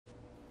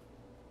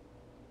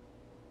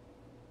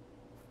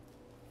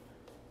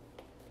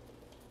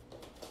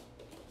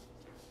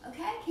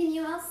can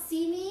you all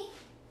see me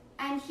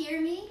and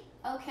hear me?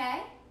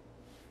 Okay.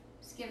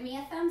 Just give me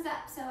a thumbs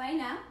up so I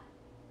know.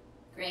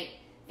 Great,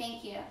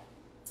 thank you.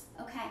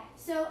 Okay,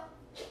 so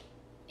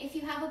if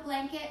you have a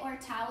blanket or a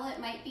towel, it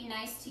might be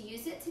nice to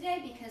use it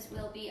today because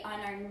we'll be on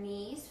our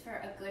knees for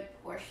a good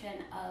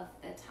portion of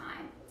the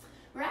time.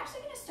 We're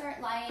actually going to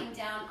start lying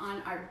down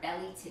on our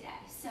belly today.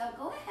 So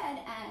go ahead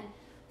and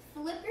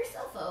flip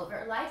yourself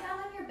over, lie down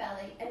on your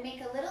belly, and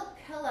make a little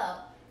pillow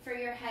for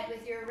your head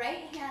with your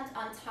right hand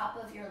on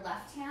top of your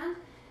left hand,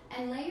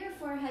 and lay your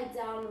forehead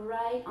down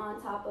right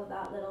on top of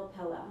that little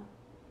pillow.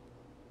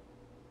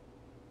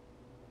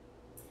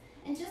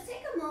 And just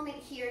take a moment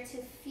here to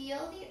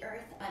feel the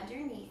earth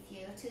underneath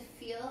you, to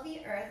feel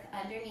the earth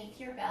underneath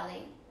your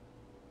belly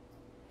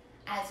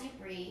as you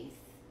breathe.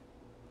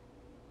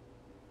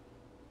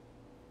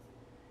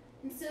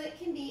 And so it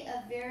can be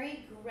a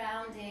very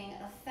grounding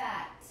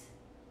effect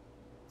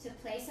to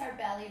place our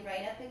belly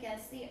right up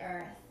against the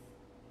earth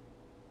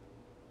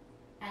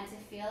and to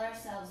feel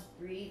ourselves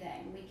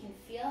breathing. We can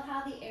feel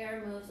how the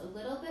air moves a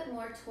little bit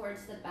more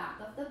towards the back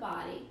of the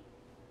body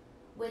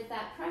with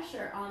that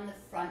pressure on the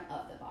front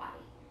of the body.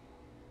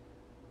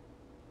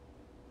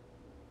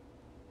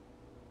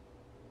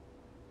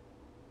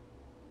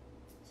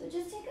 So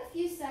just take a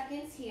few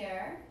seconds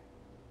here,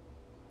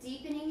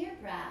 deepening your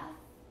breath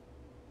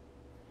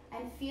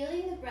and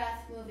feeling the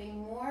breath moving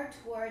more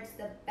towards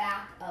the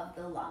back of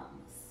the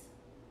lungs.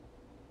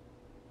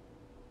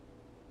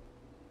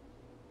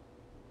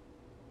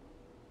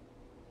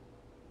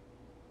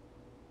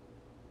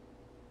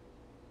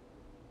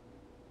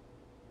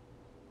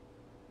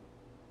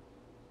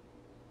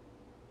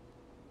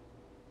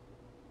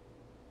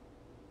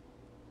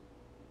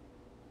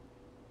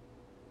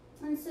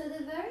 And so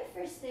the very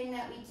first thing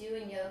that we do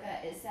in yoga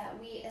is that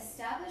we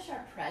establish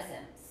our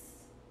presence.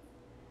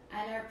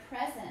 And our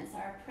presence,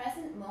 our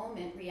present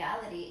moment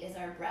reality is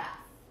our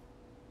breath.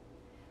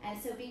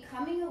 And so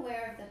becoming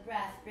aware of the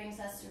breath brings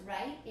us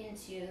right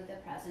into the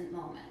present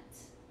moment.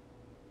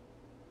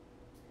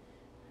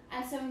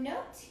 And so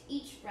note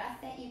each breath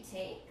that you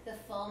take, the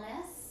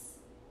fullness,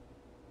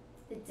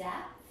 the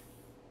depth,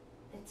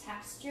 the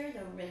texture,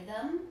 the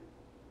rhythm.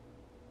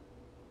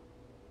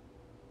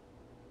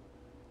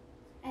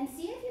 And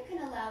see if you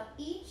can allow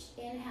each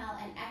inhale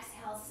and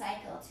exhale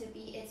cycle to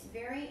be its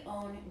very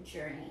own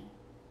journey,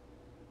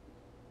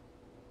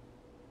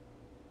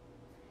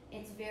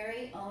 its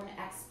very own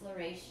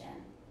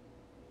exploration,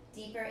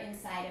 deeper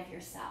inside of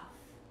yourself.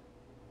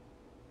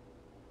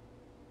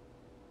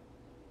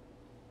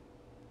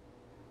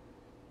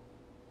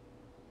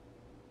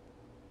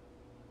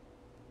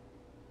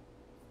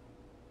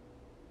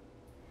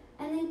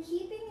 And then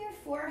keeping your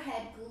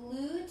forehead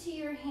glued to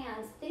your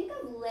hands, think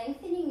of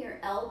lengthening your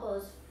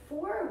elbows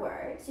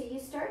forward. So you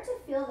start to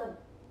feel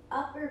the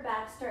upper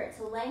back start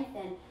to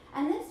lengthen,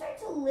 and then start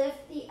to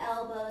lift the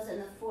elbows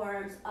and the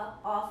forearms up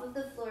off of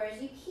the floor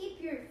as you keep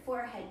your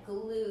forehead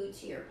glued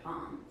to your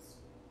palms.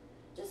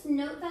 Just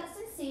note that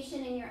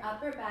sensation in your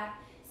upper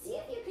back. See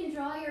if you can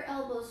draw your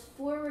elbows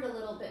forward a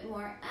little bit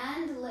more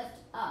and lift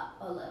up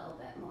a little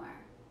bit more.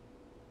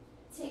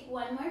 Take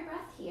one more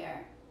breath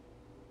here.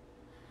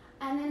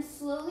 And then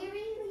slowly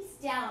release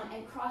down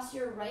and cross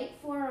your right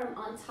forearm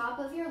on top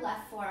of your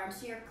left forearm.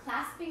 So you're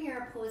clasping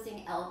your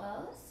opposing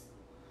elbows.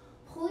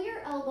 Pull your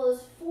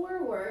elbows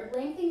forward,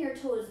 lengthen your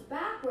toes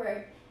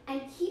backward,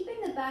 and keeping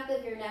the back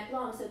of your neck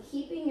long. So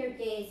keeping your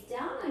gaze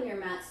down on your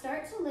mat,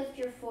 start to lift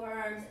your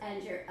forearms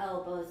and your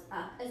elbows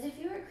up as if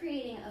you were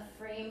creating a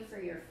frame for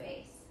your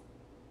face.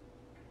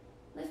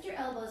 Lift your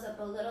elbows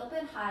up a little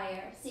bit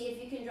higher. See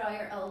if you can draw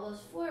your elbows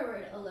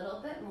forward a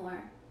little bit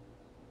more.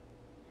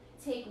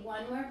 Take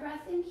one more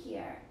breath in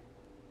here.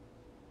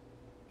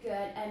 Good,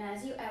 and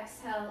as you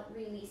exhale,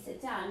 release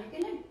it down.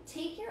 You're gonna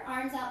take your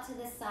arms out to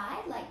the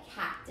side like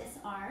cactus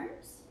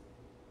arms.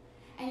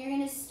 And you're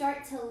gonna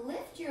start to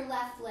lift your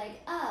left leg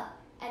up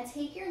and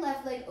take your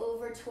left leg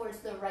over towards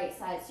the right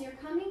side. So you're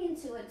coming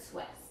into a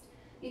twist.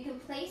 You can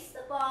place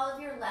the ball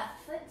of your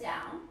left foot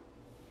down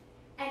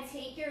and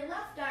take your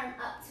left arm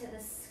up to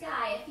the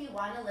sky if you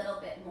want a little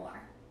bit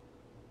more.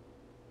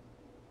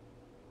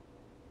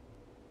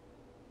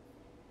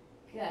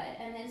 Good,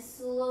 and then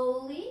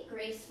slowly,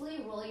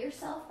 gracefully roll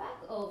yourself back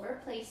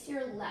over. Place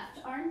your left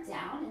arm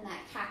down in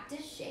that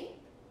cactus shape.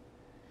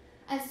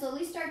 And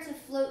slowly start to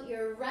float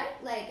your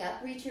right leg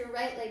up. Reach your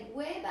right leg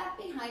way back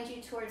behind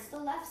you towards the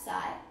left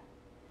side.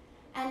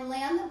 And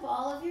land the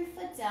ball of your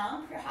foot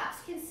down.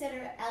 Perhaps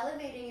consider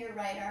elevating your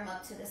right arm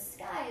up to the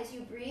sky as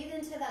you breathe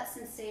into that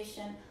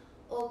sensation,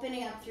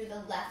 opening up through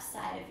the left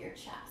side of your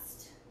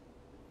chest.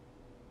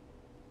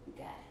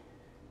 Good.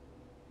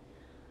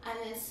 And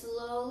then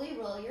slowly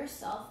roll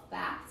yourself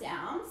back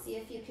down. See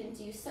if you can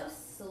do so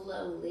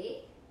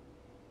slowly.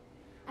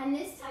 And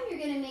this time you're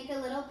going to make a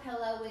little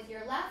pillow with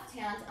your left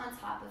hand on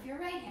top of your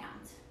right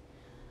hand.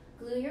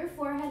 Glue your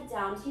forehead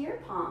down to your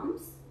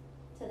palms,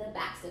 to the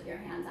backs of your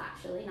hands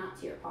actually, not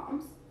to your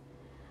palms.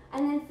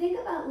 And then think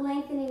about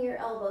lengthening your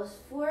elbows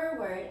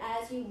forward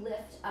as you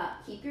lift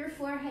up. Keep your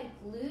forehead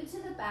glued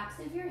to the backs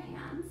of your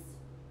hands.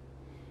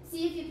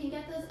 See if you can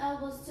get those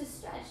elbows to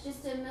stretch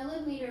just a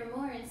millimeter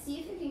more, and see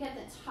if you can get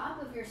the top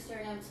of your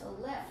sternum to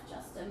lift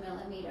just a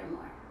millimeter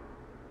more.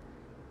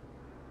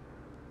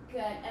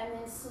 Good, and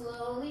then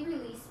slowly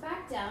release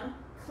back down.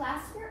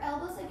 Clasp your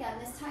elbows again,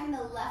 this time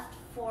the left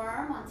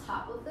forearm on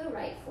top of the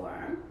right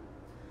forearm.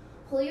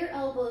 Pull your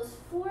elbows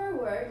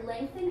forward,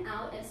 lengthen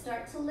out, and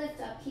start to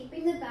lift up,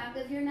 keeping the back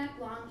of your neck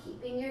long,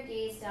 keeping your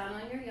gaze down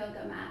on your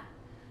yoga mat.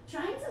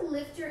 Trying to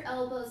lift your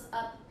elbows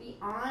up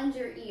beyond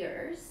your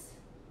ears.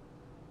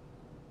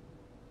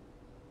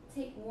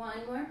 Take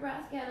one more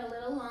breath, get a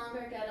little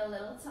longer, get a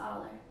little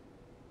taller.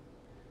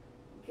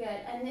 Good,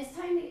 and this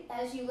time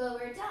as you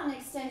lower it down,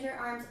 extend your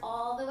arms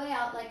all the way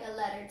out like a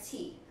letter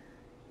T.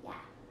 Yeah.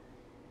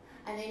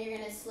 And then you're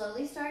gonna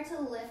slowly start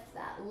to lift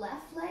that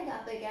left leg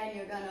up again.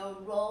 You're gonna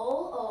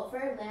roll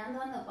over, land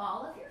on the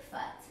ball of your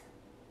foot.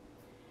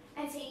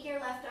 And take your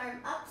left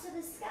arm up to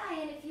the sky,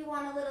 and if you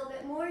want a little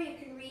bit more, you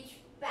can reach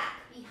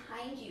back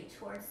behind you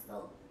towards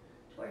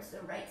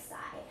the right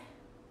side.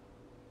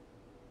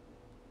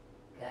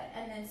 Good,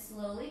 and then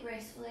slowly,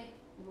 gracefully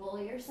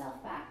roll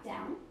yourself back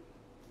down.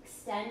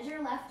 Extend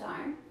your left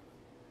arm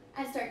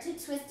and start to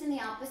twist in the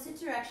opposite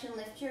direction.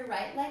 Lift your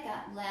right leg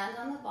up, land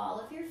on the ball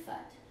of your foot,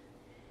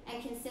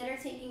 and consider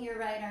taking your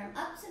right arm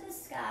up to the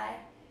sky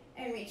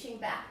and reaching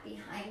back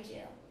behind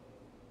you.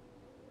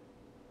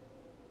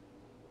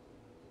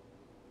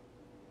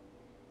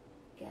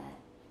 Good,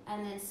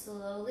 and then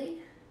slowly,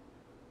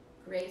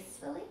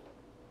 gracefully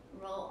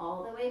roll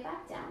all the way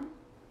back down.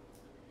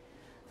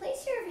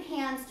 Place your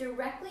hands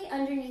directly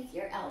underneath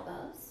your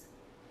elbows.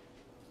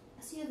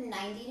 So you have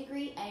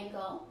 90-degree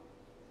angle.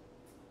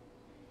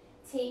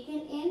 Take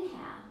an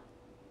inhale.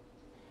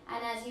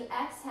 And as you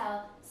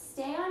exhale,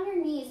 stay on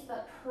your knees,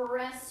 but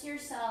press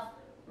yourself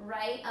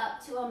right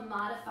up to a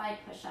modified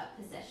push-up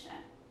position.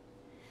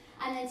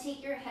 And then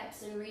take your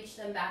hips and reach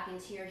them back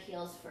into your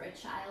heels for a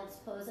child's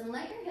pose. And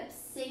let your hips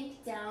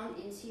sink down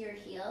into your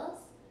heels.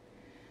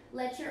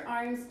 Let your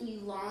arms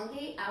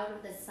elongate out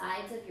of the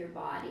sides of your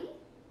body.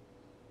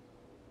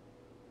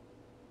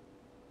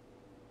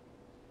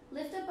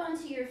 Lift up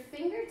onto your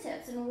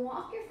fingertips and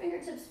walk your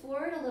fingertips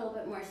forward a little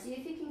bit more. See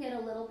if you can get a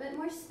little bit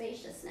more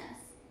spaciousness.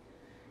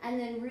 And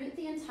then root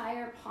the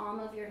entire palm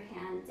of your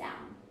hand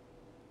down.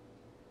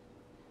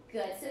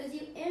 Good, so as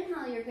you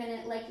inhale, you're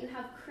gonna, like you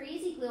have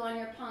crazy glue on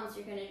your palms,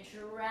 you're gonna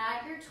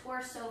drag your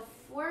torso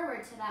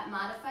forward to that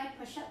modified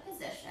push-up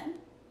position.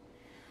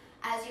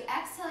 As you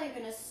exhale, you're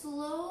gonna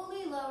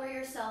slowly lower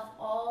yourself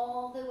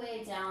all the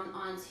way down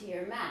onto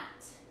your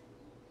mat.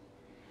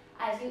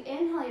 As you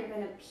inhale, you're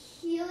going to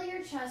peel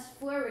your chest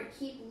forward.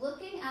 Keep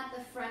looking at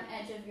the front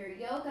edge of your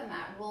yoga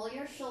mat. Roll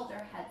your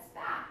shoulder heads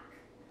back.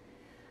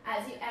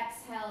 As you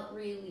exhale,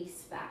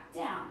 release back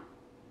down.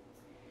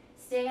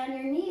 Stay on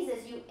your knees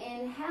as you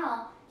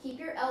inhale. Keep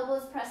your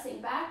elbows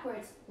pressing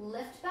backwards.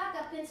 Lift back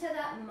up into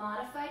that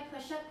modified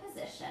push-up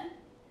position.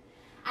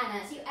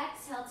 And as you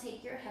exhale,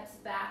 take your hips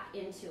back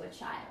into a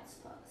child's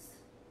pose.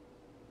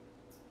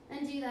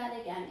 And do that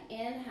again.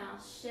 Inhale,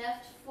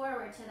 shift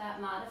forward to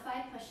that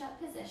modified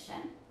push-up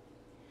position.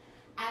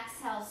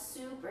 Exhale,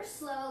 super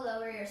slow,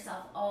 lower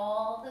yourself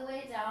all the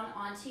way down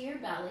onto your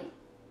belly.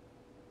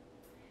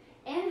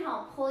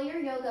 Inhale, pull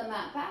your yoga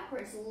mat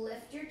backwards,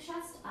 lift your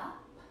chest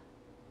up.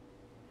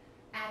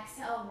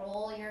 Exhale,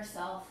 roll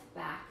yourself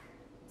back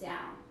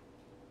down.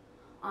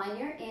 On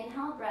your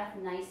inhale breath,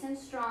 nice and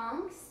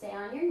strong, stay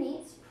on your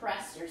knees,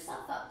 press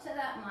yourself up to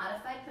that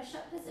modified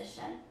push-up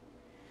position.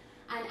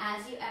 And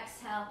as you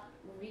exhale,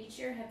 reach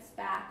your hips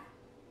back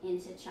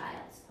into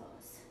child's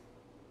pose.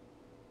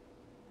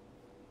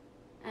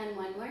 And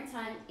one more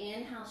time,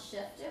 inhale,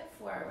 shift it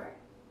forward.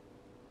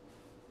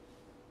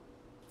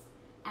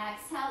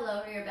 Exhale,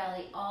 lower your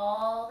belly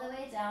all the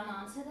way down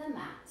onto the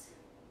mat.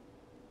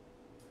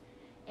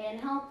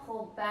 Inhale,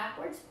 pull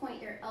backwards,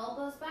 point your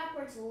elbows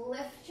backwards,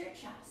 lift your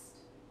chest.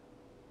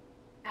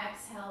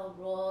 Exhale,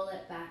 roll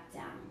it back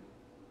down.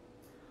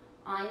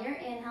 On your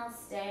inhale,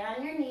 stay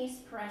on your knees,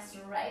 press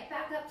right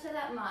back up to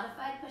that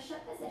modified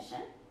push-up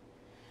position.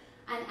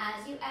 And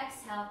as you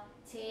exhale,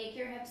 take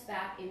your hips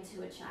back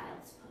into a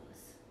child's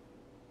pose.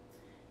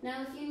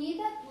 Now, if you need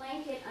that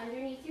blanket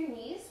underneath your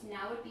knees,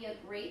 now would be a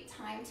great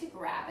time to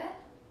grab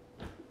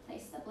it.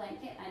 Place the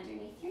blanket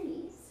underneath your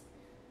knees.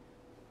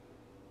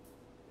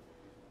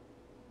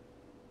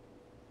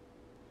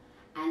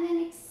 And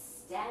then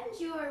extend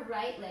your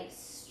right leg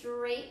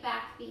straight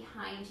back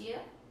behind you.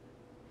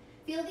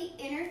 Feel the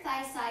inner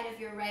thigh side of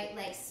your right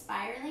leg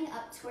spiraling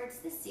up towards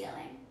the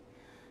ceiling.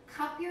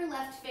 Cup your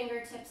left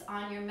fingertips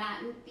on your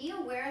mat and be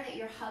aware that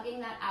you're hugging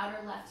that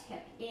outer left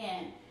hip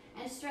in,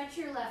 and stretch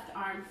your left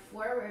arm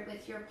forward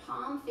with your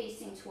palm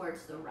facing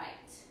towards the right.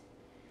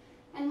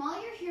 And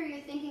while you're here,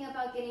 you're thinking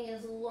about getting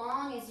as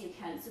long as you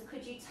can. So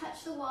could you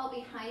touch the wall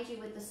behind you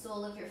with the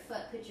sole of your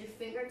foot? Could your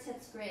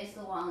fingertips graze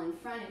the wall in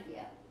front of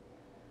you?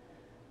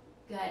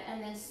 Good,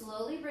 and then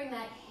slowly bring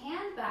that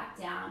hand back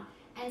down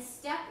and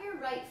step your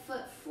right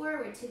foot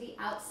forward to the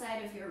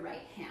outside of your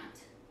right hand.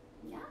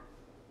 Yeah?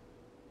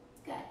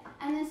 Good.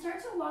 And then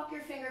start to walk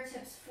your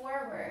fingertips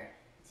forward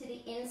to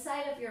the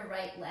inside of your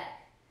right leg.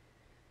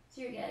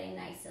 So you're getting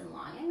nice and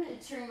long. I'm going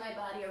to turn my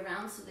body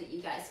around so that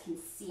you guys can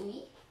see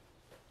me.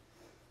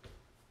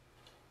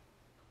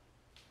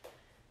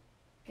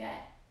 Good.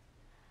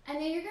 And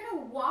then you're going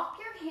to walk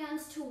your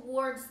hands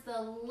towards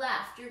the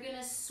left. You're going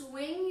to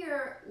swing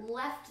your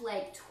left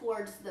leg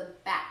towards the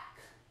back.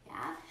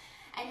 Yeah?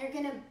 And you're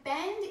going to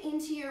bend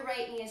into your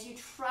right knee as you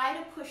try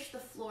to push the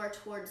floor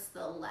towards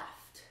the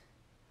left.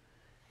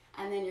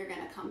 And then you're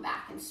going to come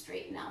back and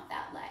straighten out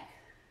that leg.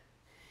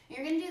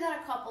 You're going to do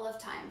that a couple of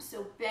times.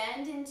 So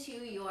bend into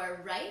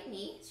your right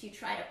knee. So you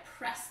try to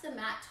press the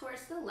mat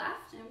towards the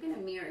left. And I'm going to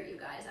mirror you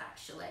guys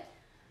actually.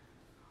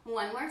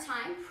 One more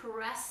time,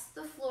 press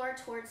the floor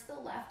towards the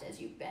left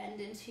as you bend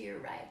into your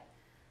right.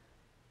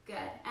 Good.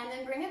 And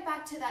then bring it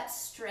back to that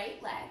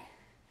straight leg.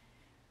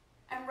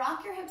 And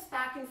rock your hips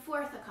back and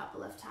forth a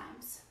couple of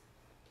times.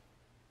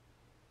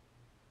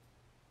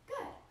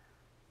 Good.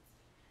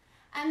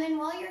 And then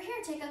while you're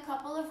here, take a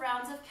couple of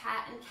rounds of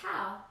cat and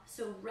cow.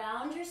 So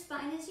round your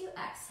spine as you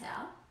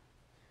exhale.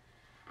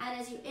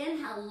 And as you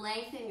inhale,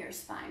 lengthen your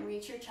spine.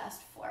 Reach your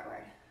chest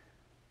forward.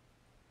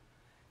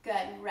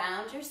 Good.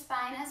 Round your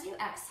spine as you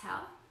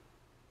exhale.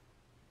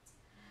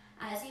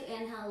 As you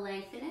inhale,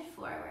 lengthen it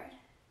forward.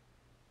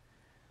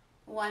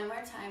 One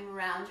more time,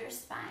 round your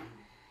spine.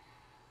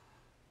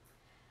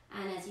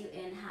 And as you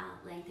inhale,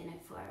 lengthen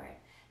it forward.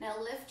 Now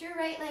lift your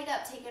right leg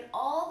up, take it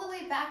all the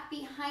way back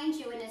behind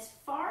you and as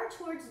far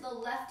towards the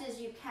left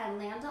as you can.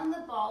 Land on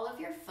the ball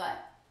of your foot.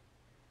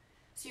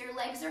 So your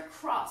legs are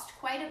crossed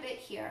quite a bit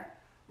here.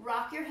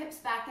 Rock your hips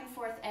back and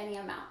forth any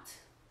amount.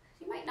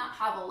 You might not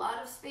have a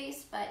lot of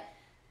space, but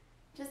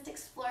just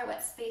explore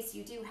what space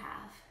you do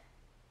have.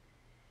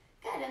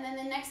 Good, and then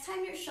the next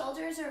time your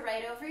shoulders are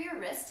right over your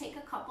wrists, take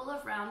a couple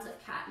of rounds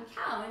of cat and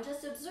cow and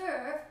just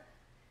observe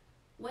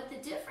what the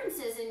difference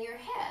is in your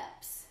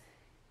hips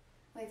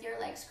with your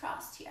legs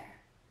crossed here.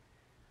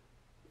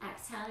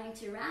 Exhaling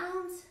to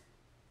round,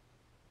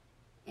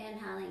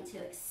 inhaling to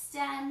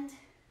extend.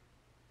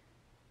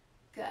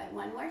 Good,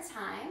 one more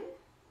time.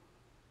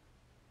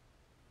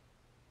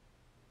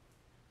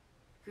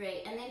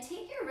 Great, and then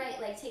take your right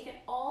leg, take it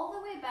all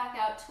the way back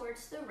out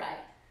towards the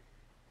right.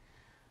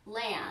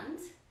 Land,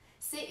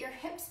 sit your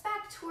hips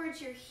back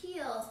towards your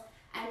heels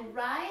and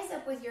rise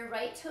up with your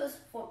right toes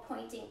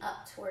pointing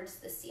up towards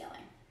the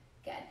ceiling.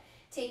 Good.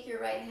 Take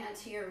your right hand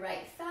to your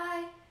right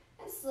thigh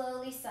and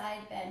slowly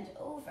side bend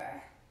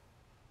over.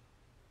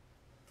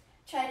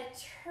 Try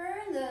to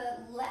turn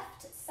the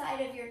left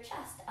side of your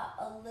chest up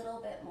a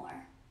little bit more.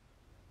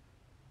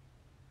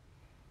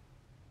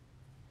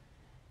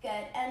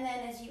 Good, and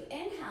then as you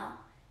inhale,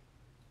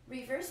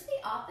 reverse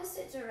the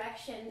opposite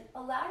direction.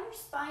 Allow your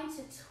spine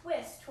to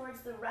twist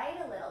towards the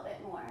right a little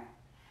bit more.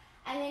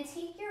 And then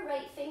take your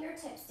right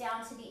fingertips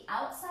down to the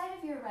outside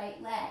of your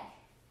right leg.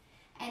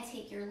 And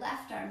take your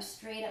left arm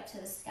straight up to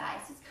the sky.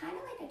 So it's kind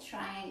of like a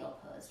triangle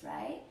pose,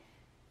 right?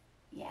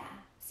 Yeah.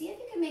 See if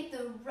you can make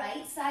the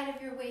right side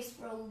of your waist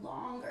grow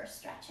longer.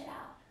 Stretch it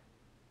out.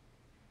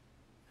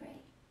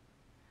 Great.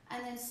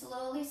 And then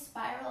slowly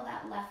spiral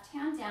that left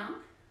hand down.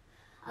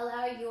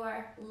 Allow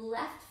your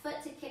left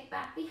foot to kick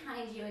back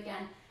behind you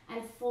again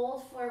and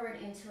fold forward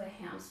into a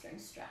hamstring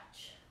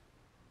stretch.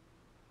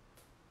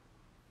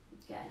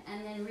 Good.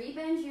 And then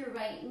rebend your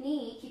right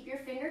knee. Keep your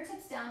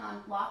fingertips down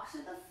on blocks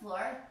of the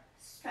floor.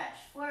 Stretch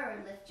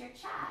forward, lift your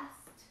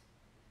chest.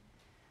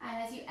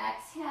 And as you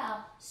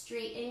exhale,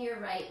 straighten your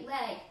right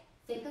leg.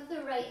 Think of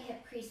the right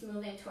hip crease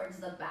moving towards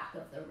the back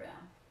of the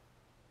room.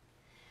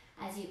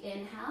 As you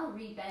inhale,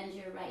 rebend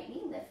your right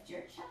knee, lift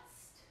your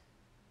chest.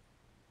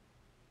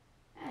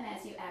 And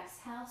as you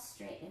exhale,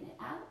 straighten it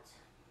out.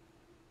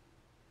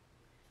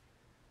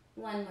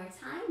 One more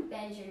time,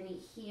 bend your knee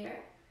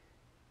here.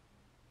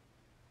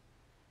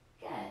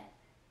 Good.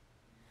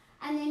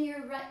 And then your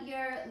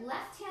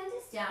left hand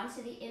is down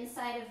to the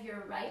inside of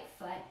your right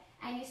foot,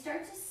 and you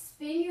start to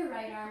spin your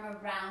right arm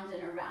around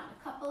and around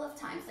a couple of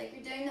times, like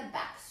you're doing the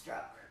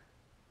backstroke.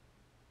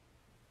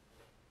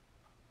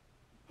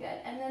 Good,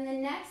 and then the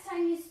next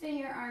time you spin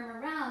your arm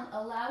around,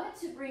 allow it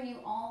to bring you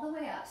all the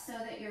way up so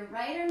that your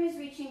right arm is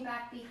reaching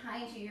back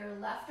behind you, your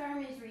left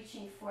arm is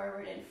reaching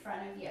forward in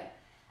front of you.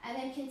 And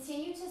then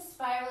continue to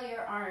spiral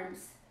your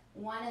arms,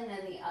 one and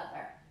then the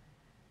other,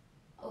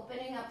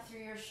 opening up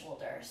through your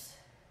shoulders.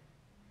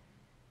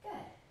 Good.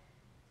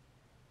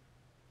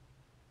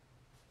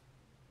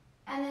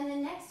 And then the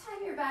next time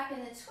you're back in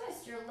the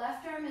twist, your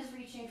left arm is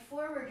reaching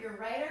forward, your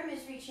right arm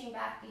is reaching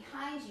back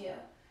behind you.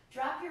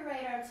 Drop your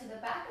right arm to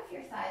the back of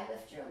your thigh,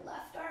 lift your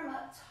left arm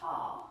up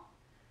tall,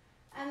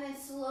 and then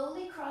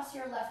slowly cross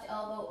your left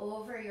elbow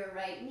over your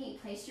right knee.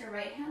 Place your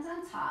right hand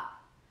on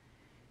top,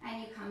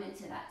 and you come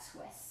into that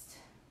twist.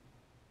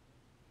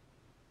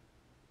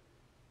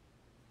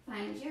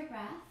 Find your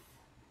breath.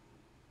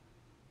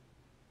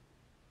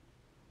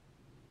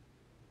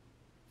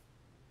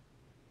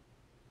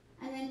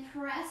 And then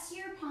press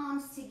your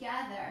palms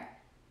together.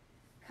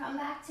 Come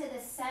back to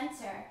the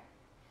center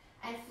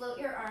and float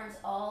your arms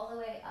all the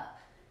way up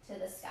to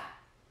the sky.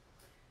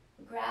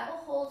 Grab a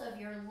hold of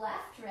your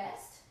left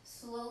wrist,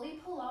 Slowly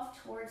pull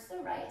off towards the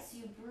right, so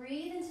you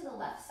breathe into the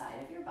left side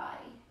of your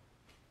body.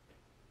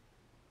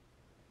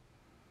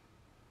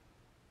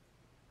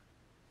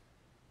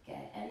 Good,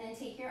 and then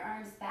take your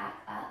arms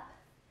back up.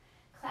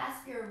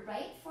 Clasp your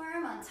right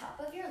forearm on top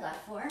of your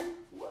left forearm.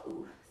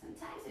 Woo,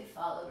 sometimes we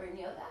fall over in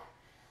yoga.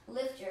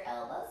 Lift your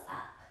elbows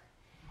up.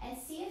 And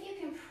see if you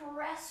can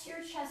press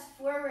your chest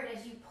forward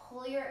as you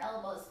pull your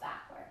elbows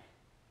backward.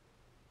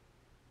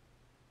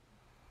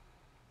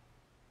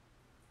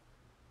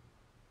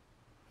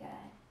 Good.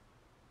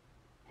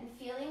 And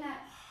feeling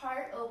that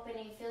heart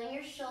opening, feeling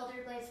your shoulder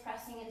blades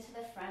pressing into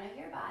the front of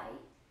your body.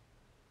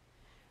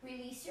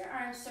 Release your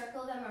arms,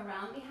 circle them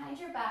around behind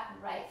your back,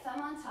 right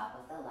thumb on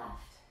top of the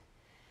left.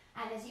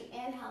 And as you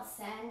inhale,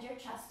 send your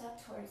chest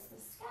up towards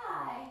the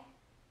sky.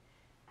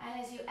 And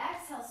as you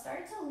exhale,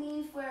 start to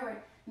lean forward.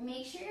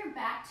 Make sure your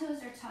back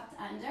toes are tucked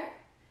under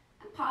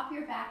and pop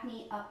your back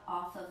knee up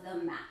off of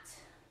the mat.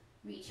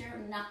 Reach your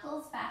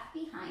knuckles back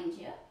behind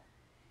you.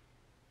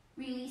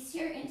 Release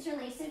your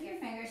interlace of your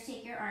fingers.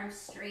 Take your arms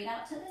straight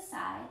out to the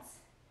sides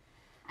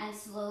and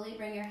slowly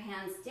bring your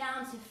hands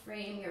down to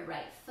frame your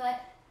right foot,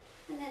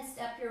 and then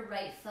step your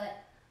right foot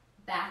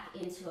back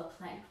into a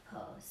plank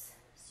pose.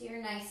 So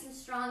you're nice and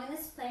strong in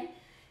this plank.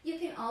 You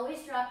can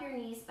always drop your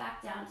knees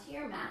back down to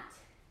your mat.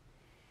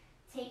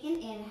 Take an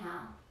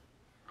inhale.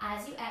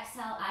 As you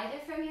exhale, either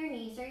from your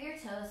knees or your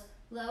toes,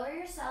 lower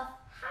yourself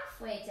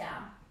halfway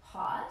down.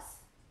 Pause.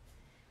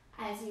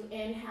 As you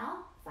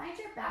inhale, find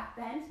your back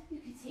bend. You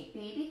can take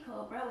baby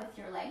cobra with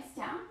your legs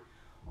down,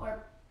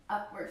 or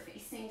upward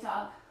facing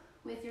dog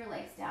with your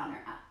legs down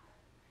or up.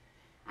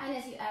 And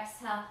as you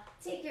exhale,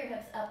 take your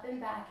hips up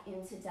and back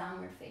into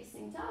downward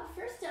facing dog.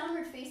 First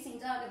downward facing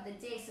dog of the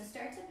day, so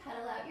start to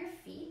pedal out your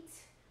feet.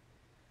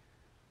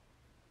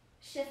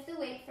 Shift the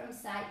weight from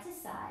side to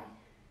side.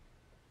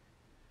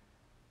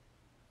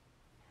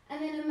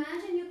 And then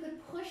imagine you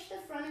could push the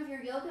front of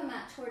your yoga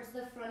mat towards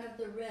the front of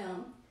the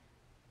room.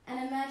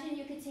 And imagine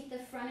you could take the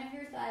front of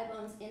your thigh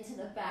bones into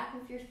the back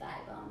of your thigh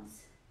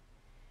bones.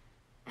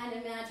 And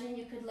imagine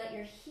you could let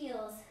your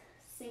heels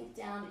sink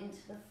down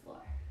into the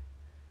floor.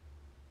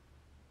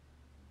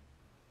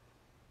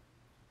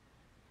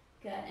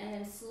 Good, and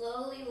then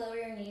slowly lower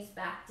your knees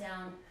back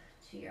down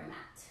to your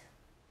mat.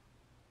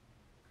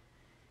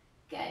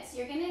 Good, so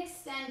you're gonna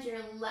extend your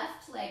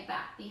left leg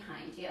back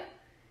behind you.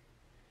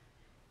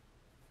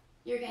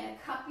 You're gonna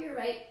cup your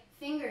right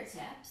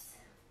fingertips,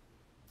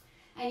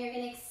 and you're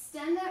gonna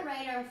extend that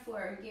right arm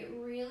forward, get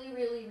really,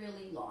 really,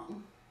 really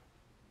long.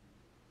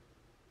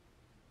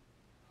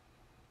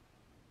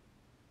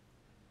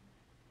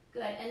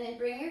 Good, and then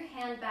bring your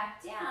hand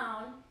back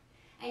down,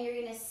 and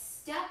you're gonna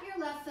step your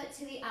left foot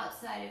to the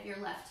outside of your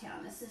left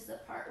hand. This is the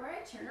part where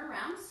I turn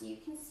around so you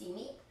can see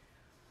me.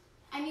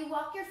 And you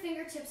walk your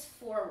fingertips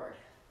forward.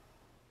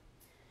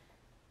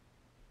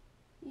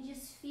 You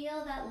just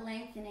feel that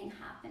lengthening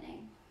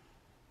happening.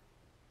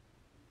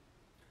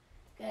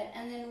 Good,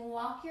 and then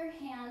walk your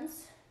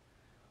hands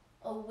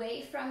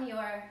away from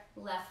your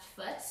left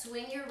foot.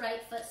 Swing your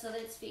right foot so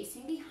that it's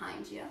facing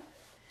behind you.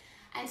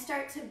 And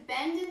start to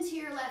bend into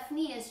your left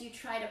knee as you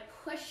try to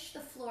push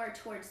the floor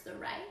towards the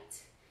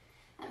right.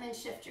 And then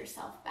shift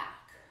yourself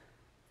back.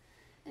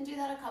 And do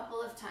that a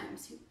couple of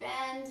times. You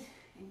bend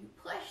and you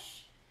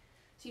push.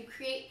 So you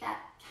create that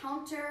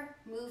counter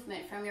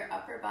movement from your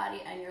upper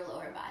body and your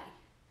lower body.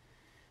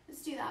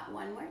 Let's do that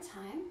one more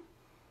time.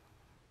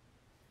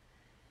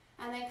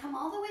 And then come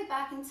all the way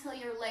back until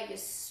your leg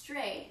is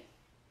straight.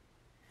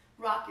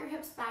 Rock your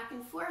hips back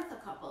and forth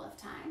a couple of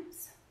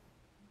times.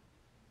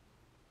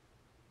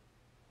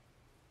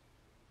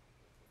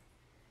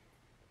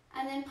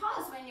 And then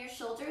pause when your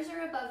shoulders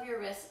are above your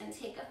wrists and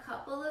take a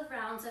couple of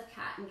rounds of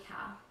cat and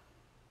cow.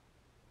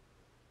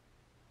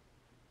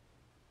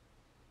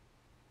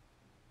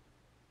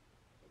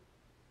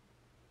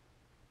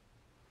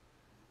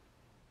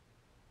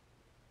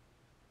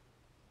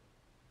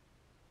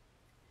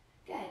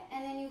 Good,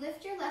 and then you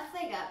lift your left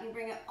leg up, you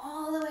bring it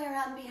all the way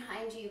around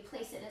behind you, you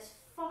place it as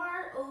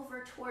far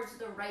over towards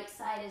the right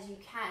side as you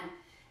can,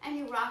 and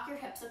you rock your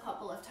hips a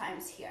couple of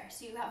times here.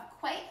 So you have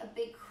quite a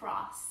big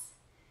cross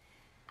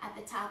at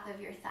the top of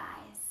your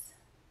thighs.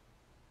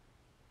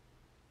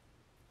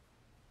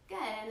 Good,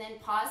 and then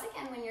pause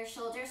again when your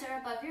shoulders are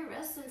above your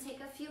wrists and take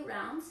a few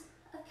rounds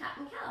of cat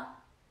and cow.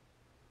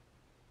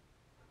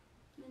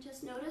 And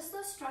just notice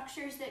those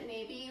structures that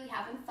maybe you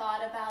haven't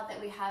thought about,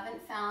 that we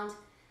haven't found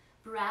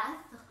breath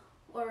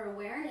or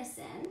awareness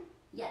in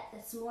yet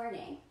this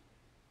morning.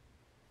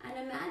 And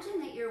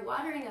imagine that you're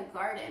watering a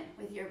garden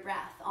with your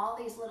breath, all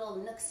these little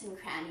nooks and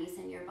crannies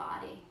in your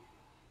body.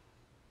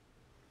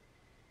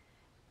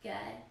 Good.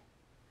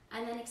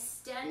 And then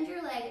extend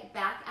your leg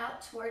back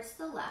out towards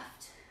the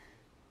left.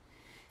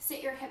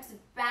 Sit your hips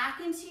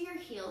back into your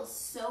heels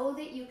so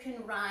that you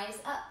can rise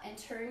up and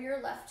turn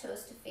your left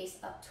toes to face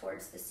up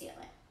towards the ceiling.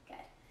 Good.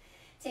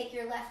 Take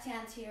your left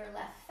hand to your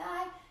left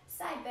thigh.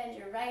 Side bend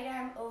your right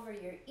arm over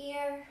your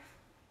ear.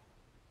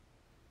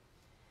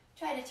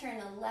 Try to turn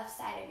the left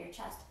side of your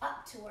chest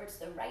up towards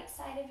the right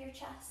side of your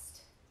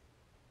chest.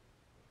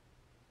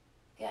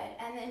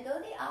 Good, and then go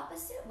the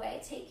opposite way.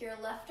 Take your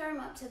left arm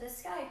up to the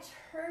sky.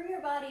 Turn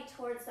your body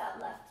towards that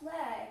left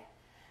leg.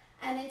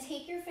 And then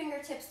take your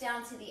fingertips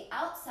down to the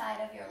outside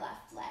of your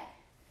left leg.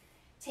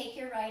 Take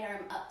your right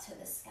arm up to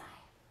the sky.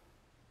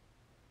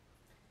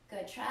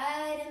 Good,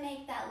 try to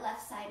make that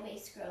left side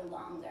waist grow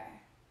longer.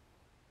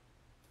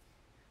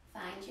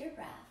 Find your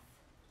breath.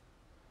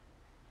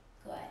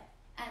 Good,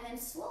 and then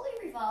slowly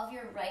revolve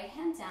your right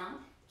hand down.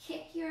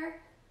 Kick your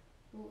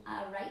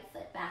right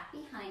foot back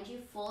behind you.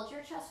 Fold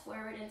your chest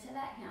forward into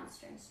that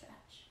hamstring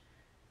stretch.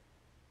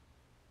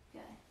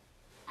 Good.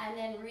 And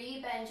then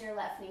re-bend your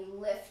left knee.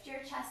 Lift your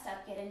chest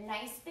up. Get a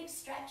nice big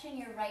stretch in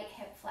your right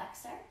hip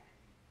flexor.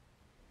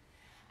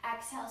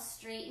 Exhale,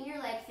 straighten your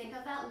leg. Think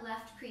of that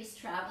left crease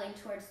traveling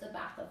towards the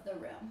back of the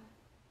room.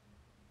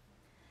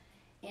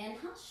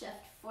 Inhale,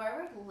 shift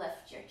forward,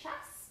 lift your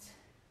chest.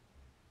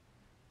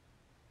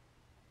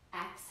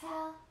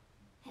 Exhale,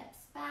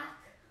 hips back,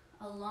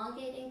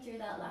 elongating through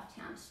that left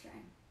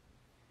hamstring.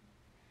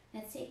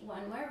 Let's take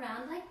one more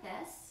round like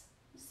this.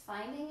 Just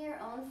finding your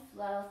own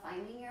flow,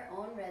 finding your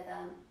own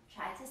rhythm.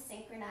 Try to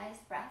synchronize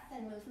breath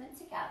and movement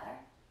together.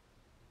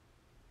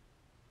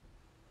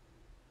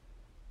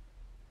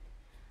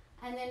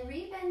 And then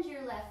rebend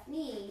your left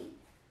knee.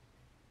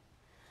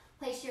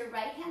 Place your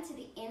right hand to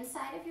the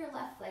inside of your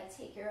left leg.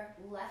 Take your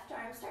left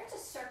arm, start to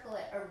circle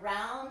it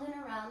around and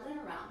around and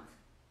around.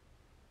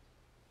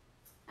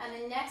 And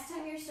the next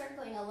time you're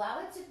circling, allow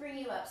it to bring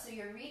you up. So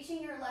you're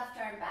reaching your left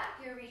arm back,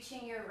 you're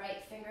reaching your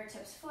right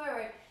fingertips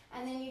forward,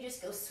 and then you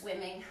just go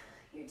swimming.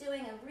 You're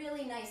doing a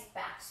really nice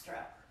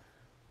backstroke.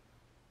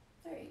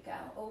 There you go,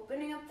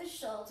 opening up the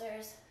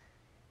shoulders.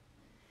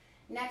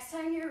 Next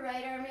time your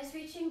right arm is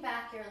reaching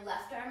back, your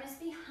left arm is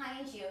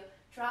behind you.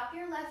 Drop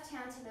your left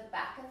hand to the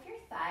back of your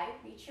thigh,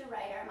 reach your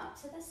right arm up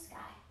to the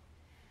sky,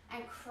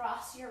 and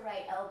cross your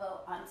right elbow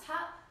on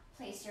top.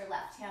 Place your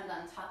left hand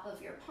on top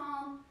of your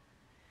palm,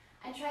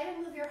 and try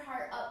to move your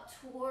heart up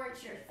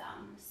towards your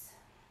thumbs.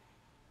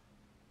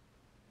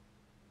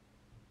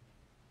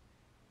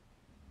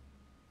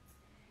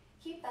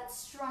 Keep that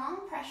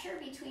strong pressure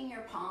between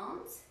your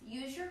palms.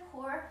 Use your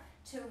core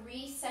to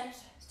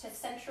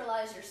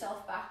centralize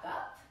yourself back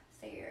up.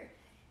 So you're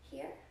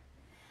here.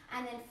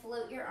 And then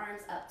float your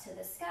arms up to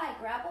the sky.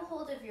 Grab a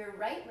hold of your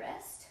right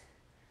wrist.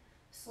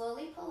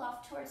 Slowly pull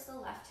off towards the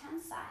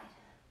left-hand side.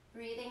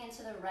 Breathing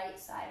into the right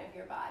side of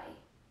your body.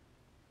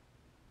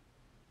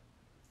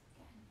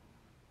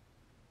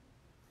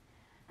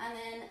 And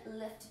then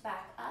lift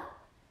back up.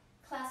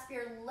 Clasp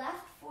your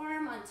left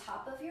forearm on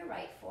top of your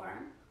right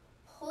forearm.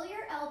 Pull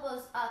your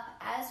elbows up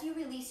as you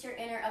release your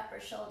inner upper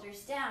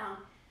shoulders down.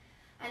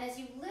 And as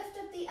you lift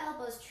up the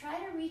elbows, try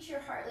to reach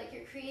your heart like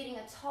you're creating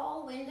a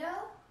tall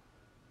window.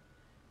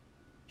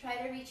 Try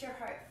to reach your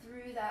heart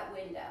through that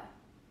window.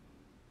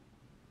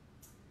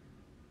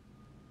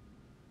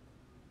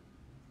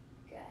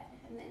 Good.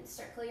 And then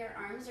circle your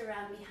arms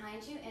around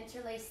behind you.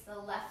 Interlace the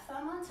left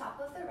thumb on top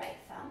of the right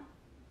thumb.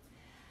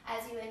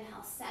 As you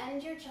inhale,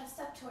 send your chest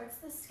up towards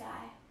the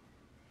sky.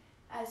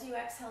 As you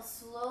exhale,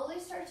 slowly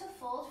start to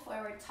fold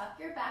forward, tuck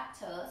your back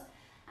toes,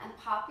 and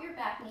pop your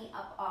back knee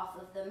up off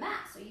of the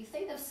mat. So you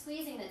think of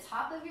squeezing the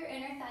top of your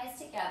inner thighs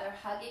together,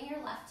 hugging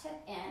your left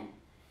hip in.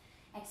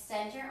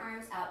 Extend your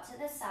arms out to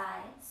the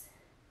sides,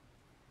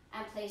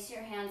 and place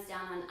your hands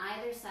down on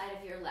either side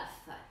of your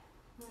left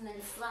foot. And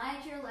then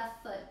slide your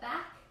left foot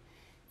back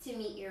to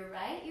meet your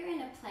right. You're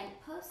in a plank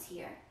pose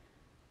here.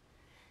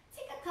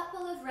 Take a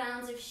couple of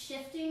rounds of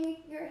shifting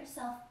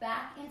yourself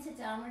back into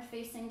downward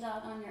facing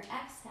dog on your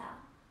exhale.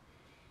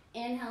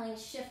 Inhaling,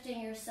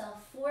 shifting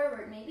yourself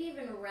forward, maybe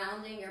even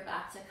rounding your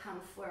back to come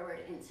forward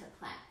into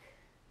plank.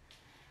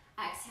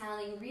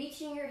 Exhaling,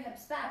 reaching your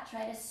hips back.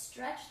 Try to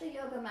stretch the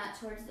yoga mat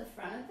towards the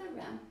front of the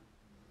room.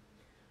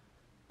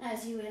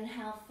 As you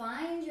inhale,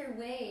 find your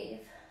wave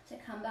to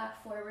come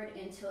back forward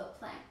into a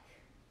plank.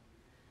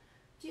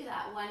 Do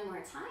that one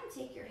more time.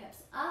 Take your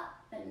hips up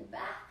and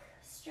back.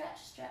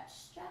 Stretch, stretch,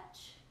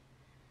 stretch.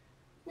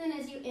 Then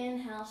as you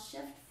inhale,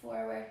 shift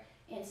forward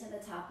into the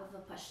top of a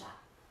push-up.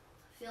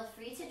 Feel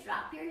free to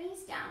drop your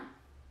knees down.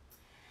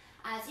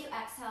 As you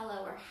exhale,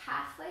 lower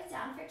halfway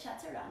down for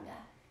chaturanga.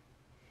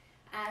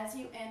 As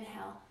you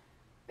inhale,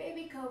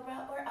 baby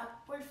cobra or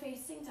upward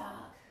facing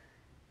dog.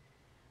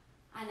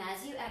 And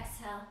as you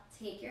exhale,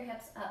 take your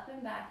hips up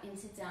and back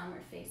into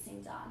downward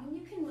facing dog. And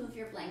you can move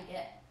your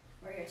blanket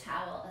or your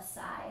towel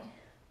aside.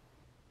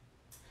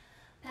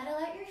 Pedal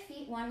out your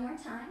feet one more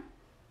time.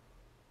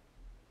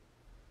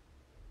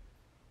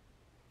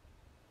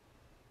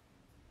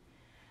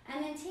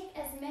 And then take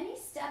as many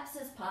steps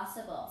as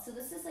possible. So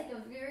this is like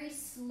a very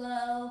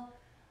slow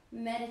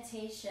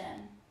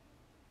meditation,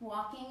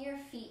 walking your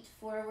feet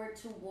forward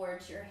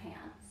towards your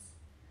hands.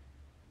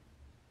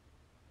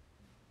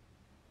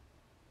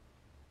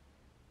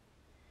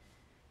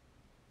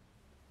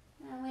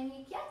 And when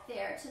you get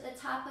there to the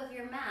top of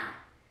your mat,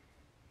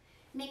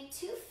 make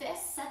two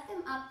fists, set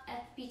them up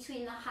at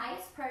between the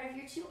highest part of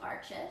your two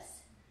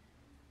arches.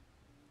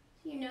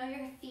 You know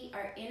your feet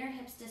are inner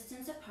hips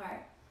distance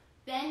apart.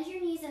 Bend your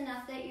knees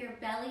enough that your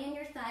belly and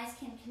your thighs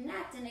can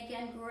connect, And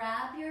again,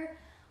 grab your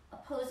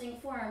opposing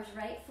forearms,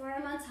 right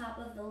forearm on top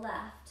of the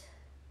left.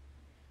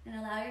 And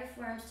allow your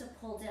forearms to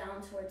pull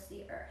down towards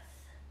the earth.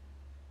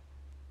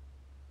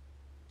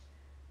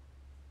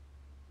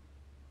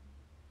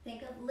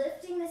 Think of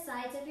lifting the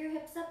sides of your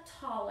hips up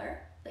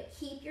taller, but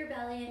keep your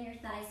belly and your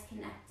thighs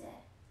connected.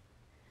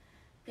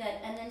 Good,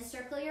 and then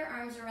circle your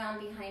arms around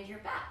behind your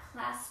back.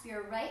 Clasp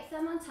your right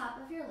thumb on top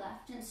of your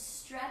left and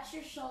stretch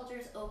your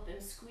shoulders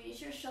open.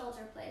 Squeeze your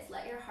shoulder blades.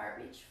 Let your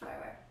heart reach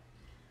forward.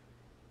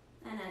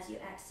 And as you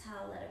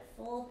exhale, let it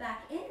fold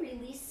back in.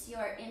 Release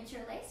your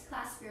interlace.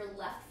 Clasp your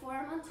left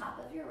forearm on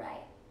top of your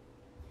right.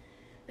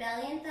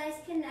 Belly and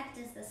thighs connect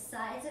as the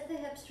sides of the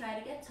hips try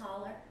to get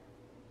taller.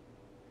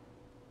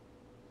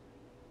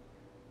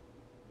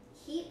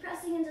 Keep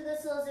pressing into the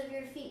soles of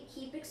your feet.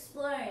 Keep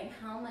exploring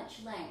how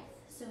much length.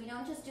 So we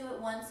don't just do it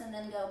once and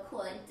then go,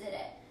 cool, I did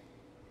it.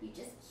 You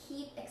just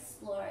keep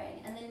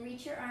exploring. And then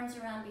reach your arms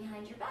around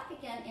behind your back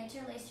again.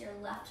 Interlace your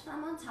left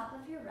thumb on top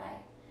of your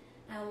right.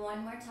 And one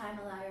more time,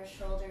 allow your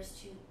shoulders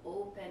to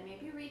open.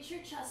 Maybe reach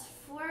your chest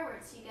forward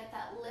so you get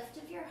that lift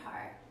of your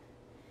heart.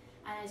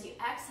 And as you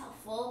exhale,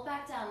 fold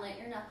back down. Let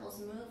your knuckles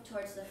move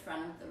towards the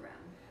front of the room.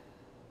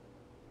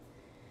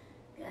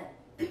 Good.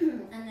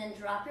 And then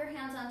drop your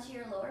hands onto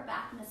your lower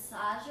back.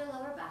 Massage your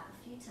lower back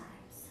a few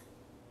times.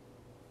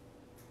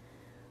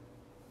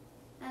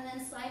 And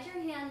then slide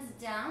your hands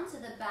down to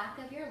the back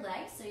of your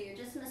legs. So you're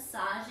just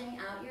massaging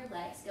out your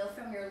legs. Go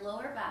from your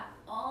lower back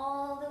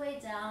all the way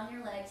down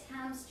your legs.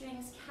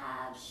 Hamstrings,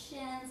 calves,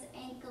 shins,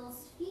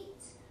 ankles,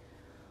 feet.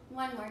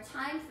 One more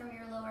time from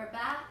your lower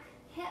back.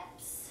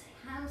 Hips,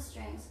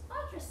 hamstrings,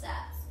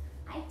 quadriceps,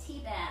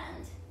 IT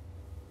band,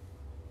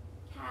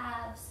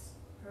 calves,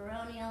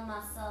 peroneal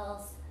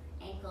muscles,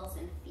 ankles,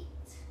 and feet.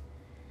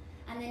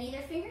 And then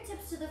either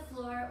fingertips to the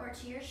floor or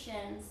to your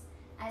shins.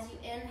 As you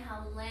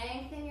inhale,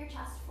 lengthen your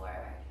chest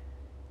forward.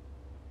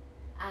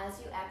 As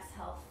you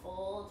exhale,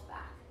 fold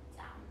back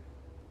down.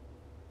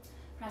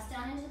 Press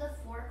down into the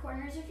four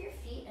corners of your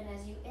feet, and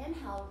as you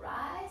inhale,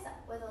 rise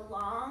up with a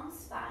long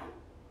spine.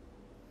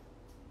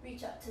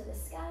 Reach up to the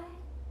sky.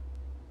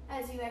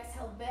 As you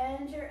exhale,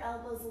 bend your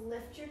elbows,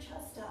 lift your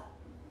chest up.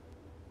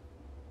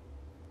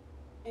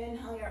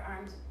 Inhale your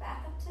arms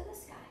back up to the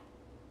sky.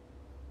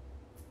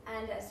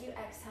 And as you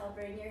exhale,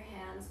 bring your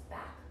hands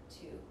back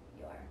to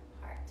your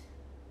heart.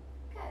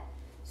 Good.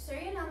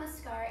 Surya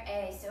Namaskar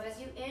A. So as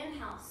you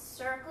inhale,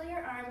 circle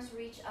your arms,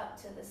 reach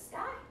up to the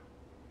sky.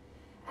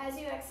 As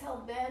you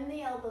exhale, bend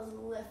the elbows,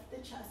 lift the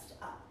chest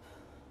up.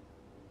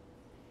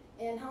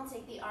 Inhale,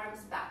 take the arms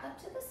back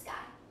up to the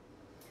sky.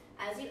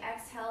 As you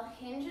exhale,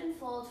 hinge and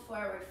fold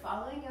forward,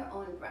 following your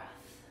own breath.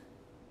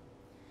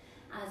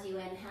 As you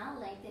inhale,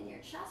 lengthen your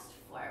chest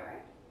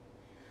forward.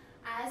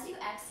 As you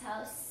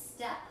exhale,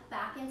 step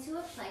back into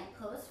a plank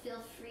pose.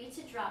 Feel free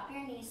to drop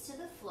your knees to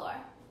the floor.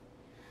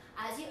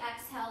 As you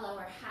exhale,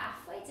 lower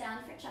halfway down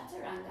for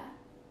Chaturanga.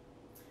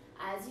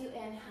 As you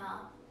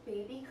inhale,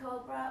 baby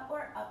cobra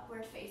or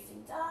upward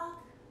facing dog.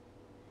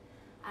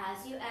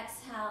 As you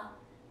exhale,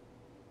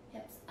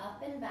 hips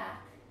up and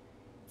back,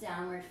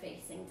 downward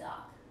facing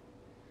dog.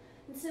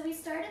 And so we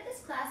started this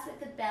class with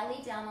the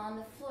belly down on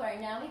the floor.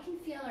 Now we can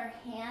feel our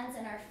hands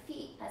and our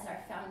feet as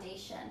our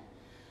foundation.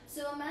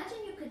 So imagine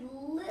you could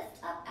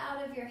lift up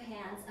out of your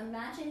hands.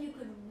 Imagine you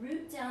could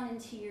root down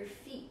into your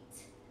feet.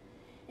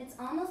 It's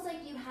almost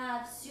like you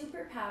have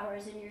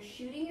superpowers and you're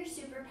shooting your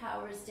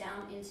superpowers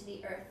down into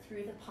the earth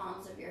through the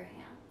palms of your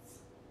hands.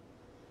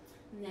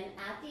 And then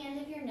at the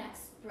end of your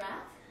next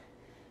breath,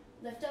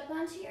 lift up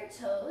onto your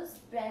toes,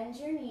 bend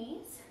your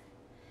knees,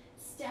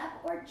 step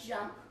or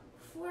jump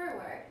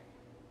forward.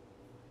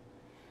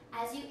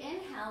 As you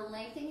inhale,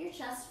 lengthen your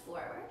chest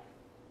forward.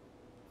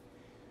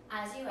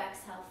 As you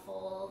exhale,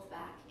 fold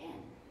back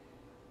in.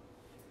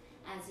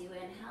 As you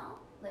inhale,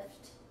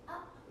 lift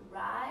up,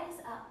 rise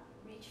up,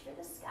 reach for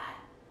the sky.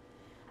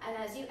 And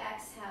as you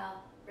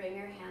exhale, bring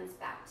your hands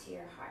back to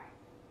your heart.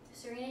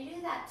 So we're going to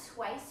do that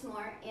twice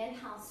more.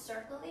 Inhale,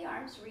 circle the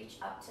arms, reach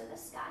up to the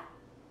sky.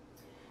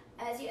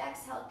 As you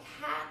exhale,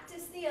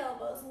 cactus the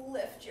elbows,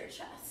 lift your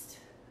chest.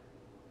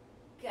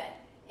 Good.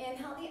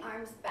 Inhale the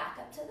arms back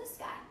up to the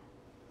sky.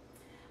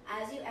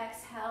 As you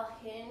exhale,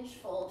 hinge,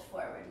 fold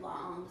forward,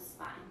 long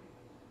spine.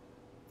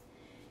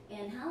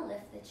 Inhale,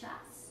 lift the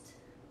chest.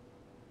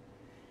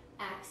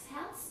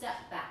 Exhale,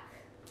 step back.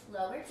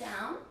 Lower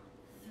down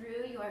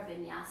through your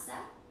vinyasa.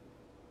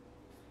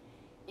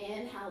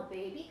 Inhale,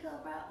 baby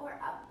cobra or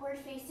upward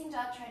facing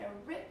dog. Try to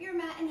rip your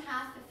mat in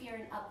half if you're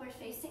an upward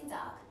facing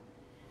dog.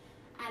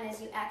 And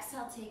as you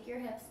exhale, take your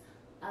hips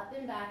up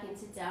and back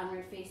into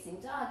downward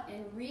facing dog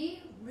and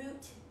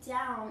re-root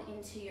down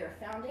into your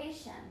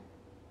foundation.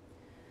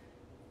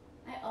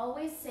 I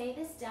always say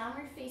this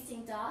downward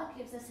facing dog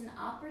gives us an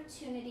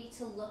opportunity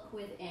to look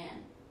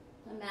within.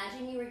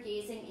 Imagine you were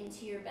gazing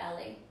into your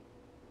belly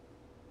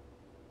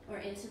or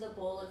into the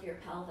bowl of your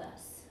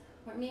pelvis,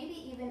 or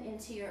maybe even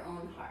into your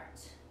own heart.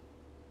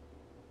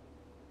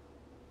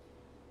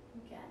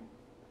 Again.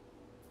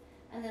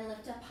 And then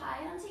lift up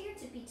high onto your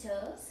tippy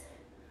toes.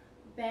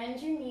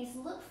 Bend your knees,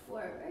 look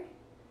forward.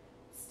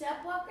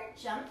 Step, walk, or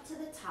jump to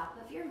the top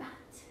of your mat.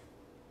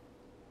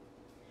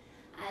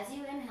 As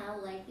you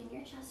inhale, lengthen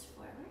your chest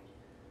forward.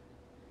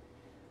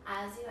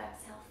 As you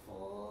exhale,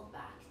 fold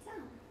back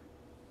down.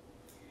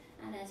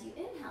 And as you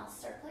inhale,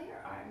 circle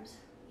your arms,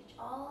 reach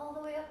all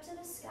the way up to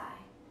the sky.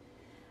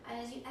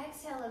 And as you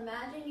exhale,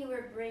 imagine you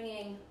were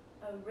bringing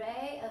a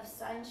ray of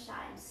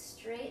sunshine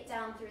straight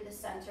down through the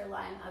center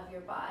line of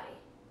your body.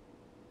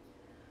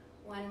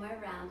 One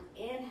more round.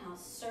 Inhale,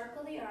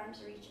 circle the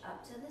arms, reach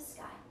up to the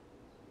sky.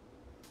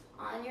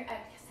 On your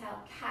exhale,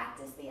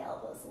 cactus the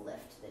elbows,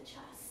 lift the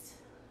chest.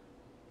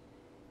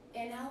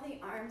 Inhale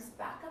the arms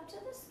back up to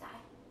the sky.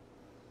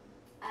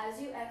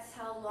 As you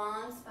exhale,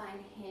 long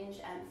spine, hinge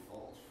and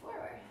fold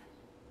forward.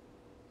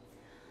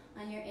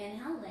 On your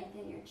inhale,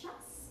 lengthen your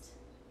chest.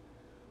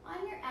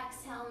 On your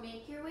exhale,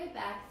 make your way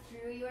back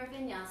through your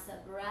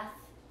vinyasa, breath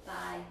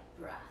by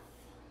breath.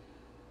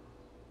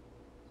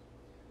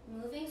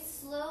 Moving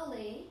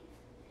slowly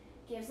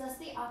gives us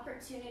the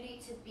opportunity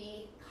to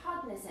be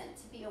cognizant,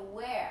 to be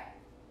aware,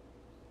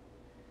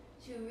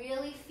 to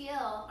really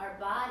feel our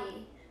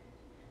body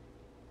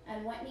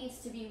and what needs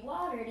to be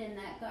watered in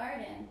that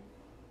garden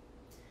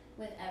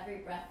with every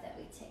breath that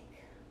we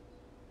take.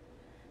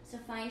 So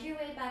find your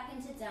way back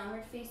into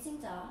downward facing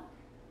dog.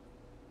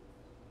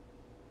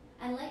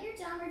 And let your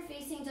downward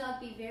facing dog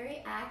be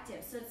very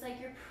active. So it's like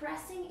you're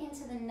pressing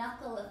into the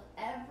knuckle of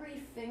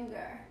every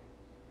finger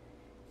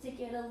to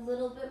get a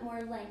little bit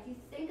more length. You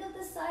think of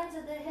the sides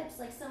of the hips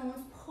like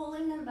someone's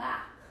pulling them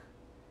back.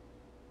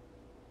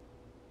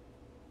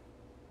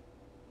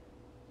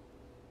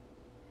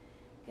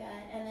 Good,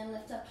 and then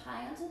lift up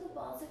high onto the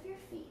balls of your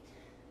feet.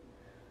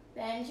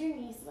 Bend your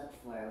knees, look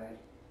forward.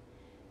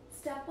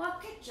 Step,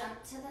 walk, or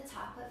jump to the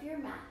top of your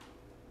mat.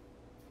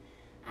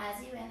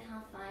 As you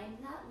inhale, find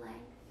that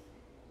length.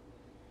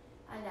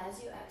 And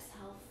as you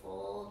exhale,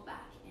 fold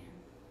back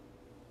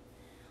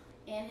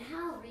in.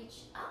 Inhale,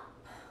 reach up.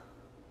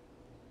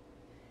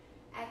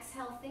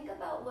 Exhale, think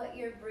about what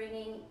you're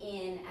bringing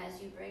in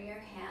as you bring your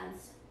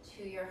hands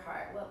to your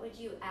heart. What would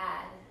you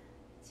add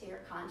to your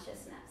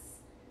consciousness?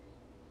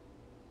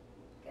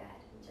 Good.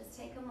 And just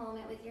take a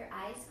moment with your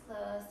eyes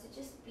closed to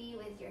just be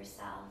with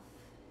yourself,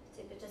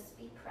 to just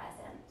be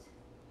present.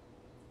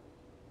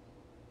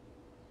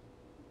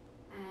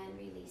 And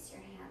release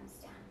your hands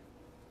down.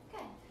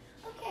 Good.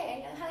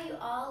 Okay, I know how you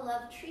all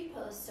love tree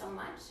pose so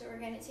much, so we're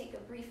going to take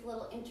a brief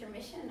little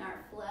intermission in our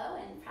flow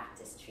and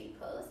practice tree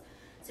pose.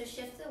 So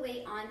shift the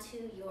weight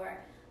onto your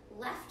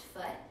left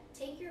foot.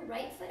 Take your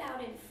right foot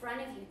out in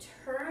front of you.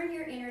 Turn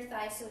your inner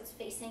thigh so it's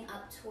facing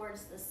up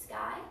towards the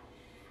sky.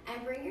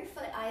 And bring your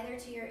foot either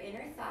to your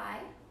inner thigh,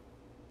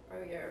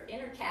 or your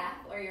inner calf,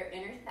 or your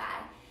inner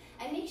thigh.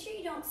 And make sure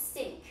you don't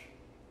sink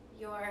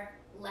your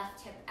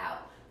left hip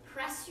out.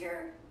 Press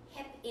your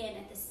hip in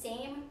at the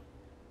same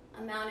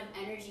amount of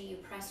energy you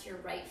press your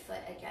right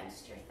foot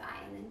against your thigh.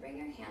 And then bring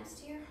your hands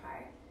to your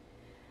heart.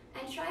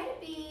 And try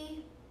to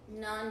be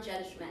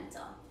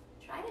non-judgmental.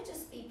 Try to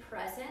just be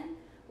present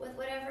with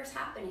whatever's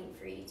happening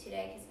for you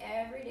today, because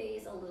every day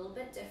is a little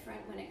bit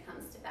different when it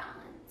comes to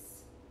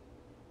balance.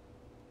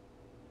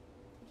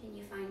 Can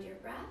you find your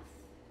breath?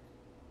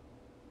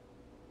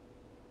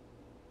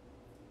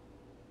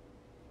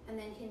 And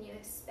then can you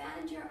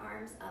expand your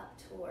arms up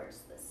towards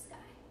the sky?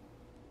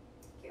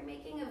 You're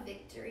making a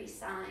victory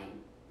sign.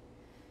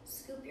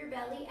 Scoop your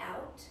belly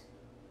out.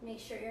 Make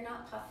sure you're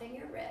not puffing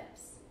your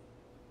ribs.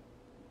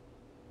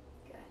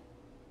 Good.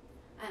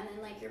 And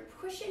then like you're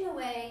pushing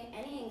away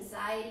any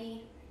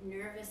anxiety,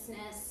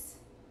 nervousness,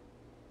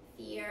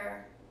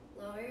 fear.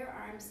 Lower your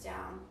arms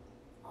down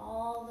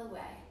all the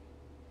way.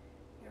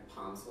 Your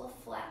palms will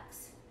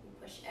flex. You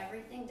push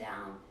everything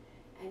down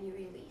and you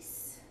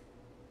release.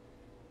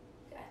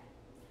 Good.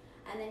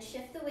 And then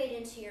shift the weight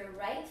into your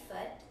right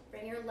foot.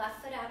 Bring your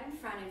left foot out in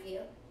front of you.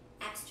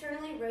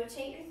 Externally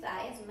rotate your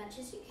thigh as much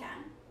as you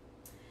can.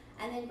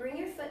 And then bring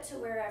your foot to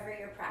wherever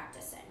you're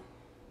practicing.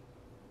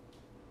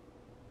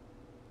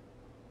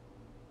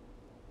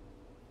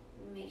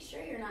 Make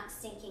sure you're not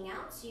sinking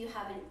out, so you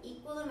have an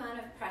equal amount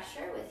of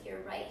pressure with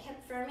your right hip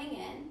firming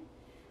in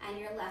and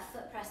your left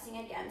foot pressing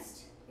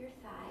against your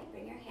thigh.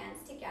 Bring your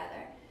hands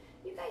together.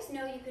 You guys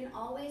know you can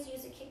always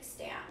use a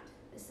kickstand.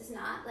 This is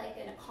not like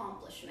an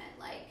accomplishment,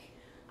 like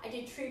I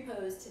did tree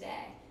pose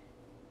today.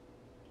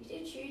 You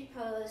did tree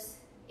pose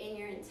in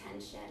your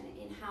intention,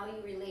 in how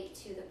you relate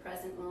to the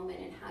present moment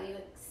and how you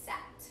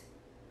accept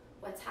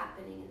what's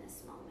happening in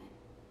this moment.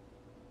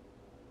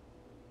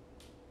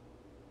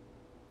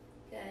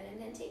 Good,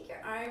 and then take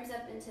your arms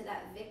up into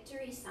that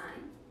victory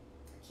sign.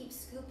 Keep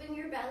scooping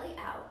your belly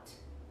out.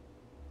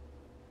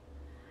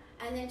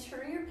 And then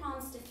turn your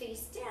palms to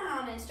face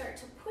down and start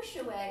to push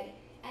away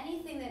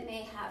anything that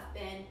may have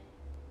been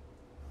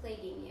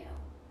plaguing you.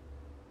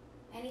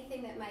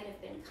 Anything that might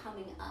have been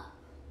coming up.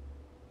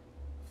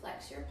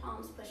 Flex your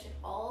palms, push it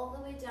all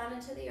the way down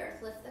into the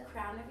earth. Lift the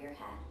crown of your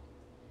head.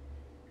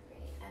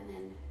 Great, and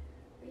then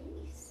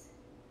release.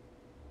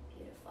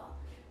 Beautiful.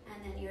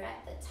 And then you're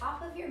at the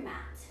top of your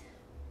mat.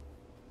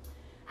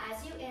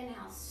 As you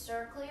inhale,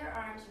 circle your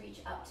arms,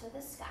 reach up to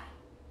the sky.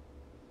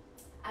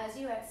 As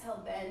you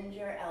exhale, bend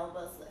your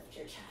elbows, lift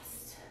your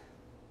chest.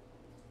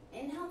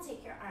 Inhale,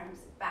 take your arms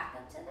back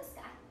up to the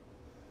sky.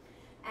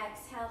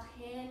 Exhale,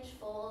 hinge,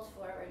 fold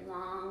forward,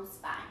 long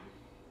spine.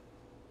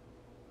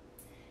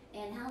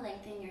 Inhale,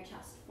 lengthen your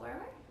chest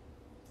forward.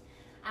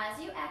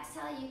 As you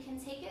exhale, you can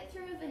take it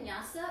through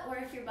vinyasa, or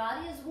if your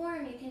body is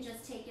warm, you can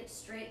just take it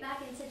straight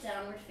back into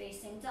downward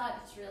facing dog.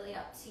 It's really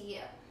up to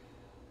you.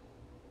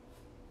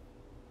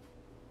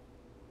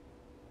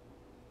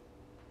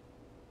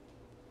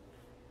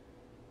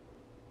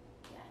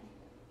 Good.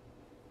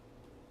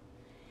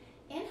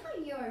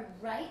 Inhale your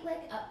right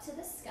leg up to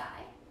the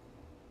sky.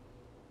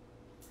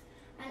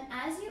 And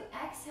as you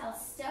exhale,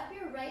 step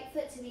your right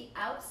foot to the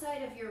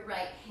outside of your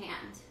right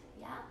hand.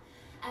 Yeah?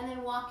 And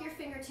then walk your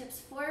fingertips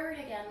forward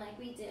again like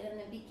we did in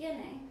the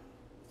beginning.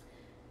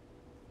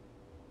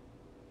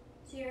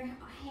 So your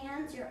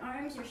hands, your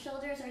arms, your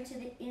shoulders are to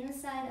the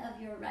inside of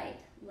your right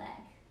leg.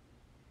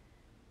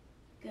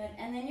 Good.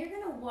 And then you're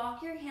going to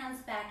walk your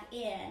hands back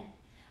in,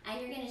 and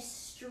you're going to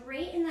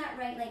straighten that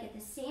right leg at the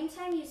same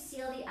time you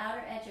seal the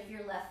outer edge of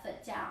your left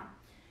foot down.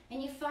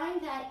 And you find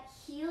that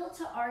heel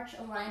to arch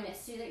alignment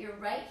so that your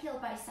right heel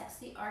bisects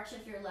the arch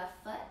of your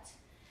left foot.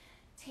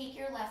 Take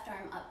your left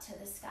arm up to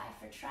the sky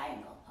for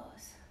triangle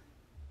pose.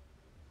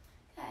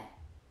 Good.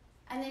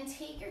 And then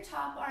take your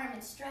top arm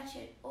and stretch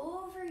it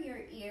over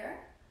your ear.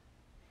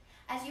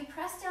 As you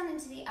press down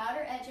into the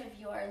outer edge of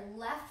your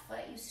left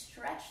foot, you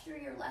stretch through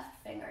your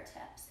left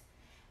fingertips.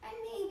 And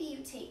maybe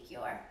you take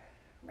your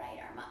right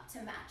arm up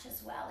to match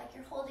as well, like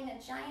you're holding a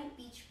giant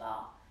beach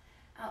ball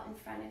out in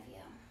front of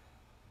you.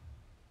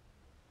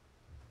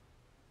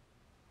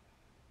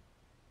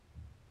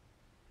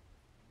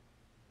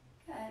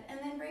 Good. And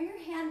then bring your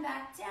hand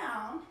back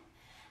down,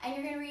 and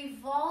you're going to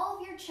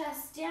revolve your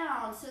chest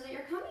down so that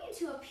you're coming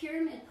into a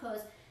pyramid pose.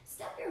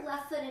 Step your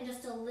left foot in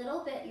just a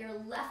little bit. Your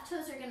left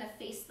toes are going to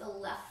face the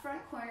left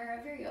front corner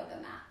of your yoga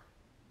mat.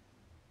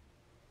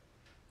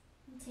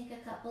 And take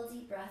a couple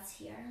deep breaths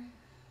here.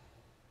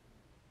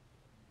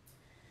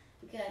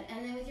 Good.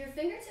 And then with your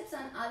fingertips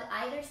on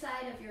either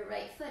side of your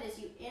right foot, as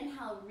you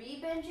inhale,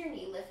 rebend your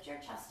knee, lift your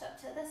chest up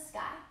to the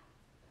sky.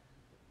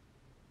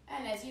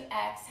 And as you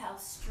exhale,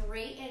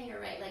 straighten your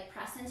right leg,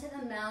 press into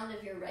the mound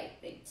of your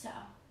right big toe.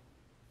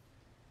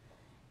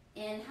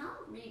 Inhale,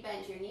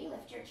 rebend your knee,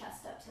 lift your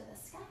chest up to the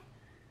sky.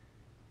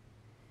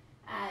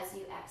 As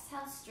you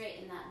exhale,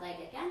 straighten that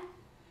leg again.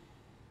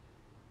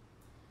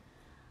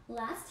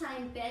 Last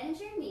time, bend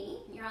your knee.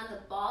 You're on the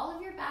ball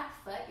of your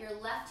back foot. Your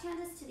left hand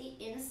is to the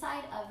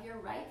inside of your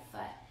right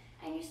foot.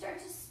 And you start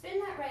to spin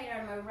that right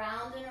arm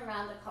around and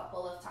around a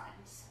couple of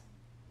times.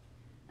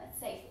 Let's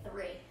say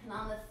 3. And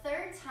on the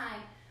third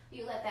time,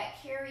 you let that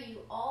carry you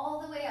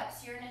all the way up.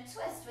 So you're in a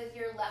twist with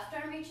your left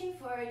arm reaching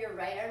forward, your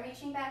right arm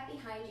reaching back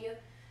behind you.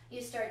 You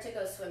start to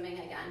go swimming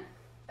again.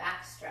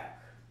 Backstroke.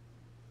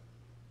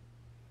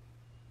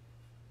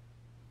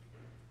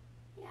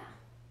 Yeah.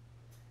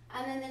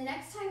 And then the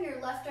next time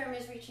your left arm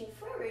is reaching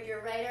forward,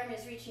 your right arm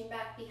is reaching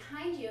back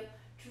behind you,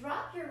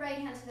 drop your right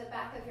hand to the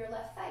back of your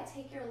left thigh.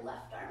 Take your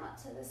left arm up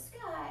to the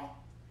sky.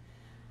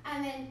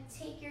 And then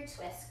take your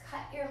twist.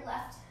 Cut your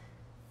left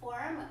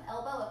forearm,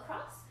 elbow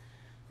across.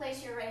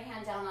 Place your right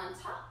hand down on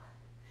top.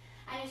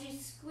 And as you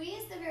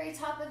squeeze the very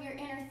top of your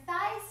inner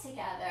thighs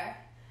together,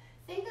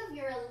 think of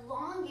your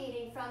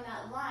elongating from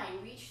that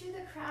line. Reach through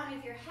the crown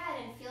of your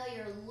head and feel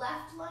your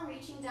left lung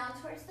reaching down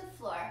towards the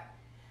floor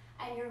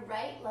and your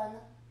right lung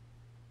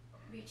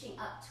reaching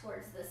up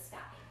towards the sky.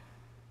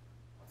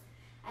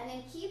 And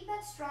then keep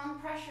that strong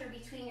pressure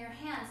between your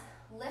hands.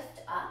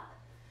 Lift up.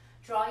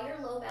 Draw your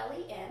low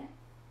belly in.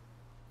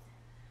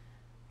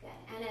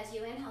 Good. And as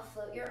you inhale,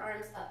 float your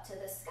arms up to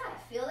the sky.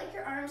 Feel like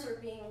your arms are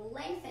being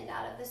lengthened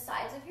out of the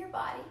sides of your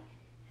body.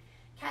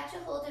 Catch a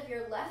hold of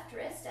your left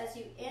wrist as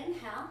you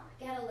inhale,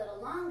 get a little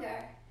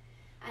longer.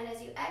 And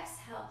as you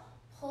exhale,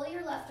 pull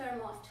your left arm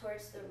off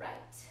towards the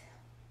right.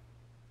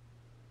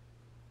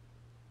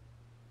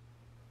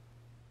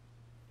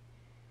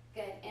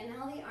 Good.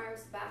 Inhale the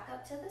arms back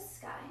up to the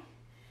sky.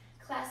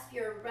 Clasp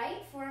your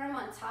right forearm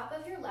on top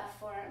of your left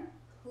forearm.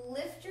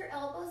 Lift your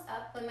elbows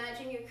up.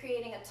 Imagine you're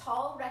creating a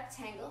tall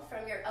rectangle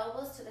from your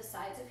elbows to the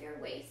sides of your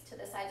waist, to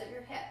the sides of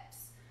your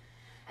hips.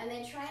 And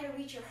then try to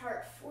reach your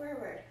heart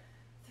forward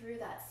through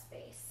that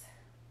space.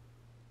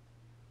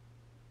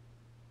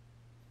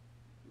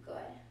 Good.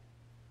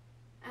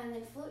 And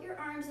then float your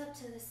arms up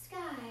to the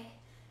sky,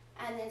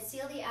 and then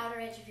seal the outer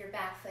edge of your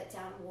back foot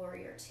down,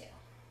 warrior 2.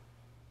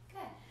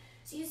 Good.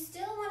 So you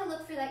still want to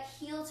look for that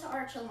heel to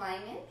arch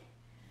alignment.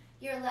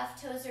 Your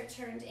left toes are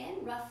turned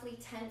in roughly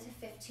 10 to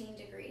 15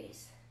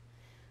 degrees.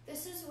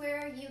 This is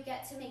where you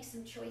get to make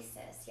some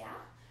choices, yeah?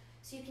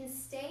 So you can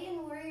stay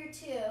in warrior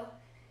 2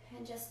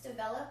 and just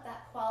develop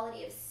that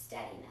quality of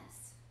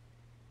steadiness.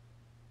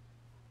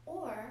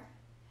 Or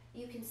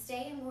you can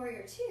stay in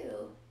warrior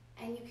 2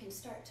 and you can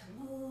start to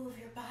move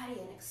your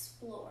body and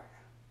explore.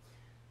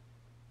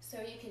 So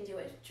you can do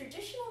a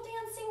traditional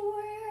dancing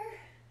warrior,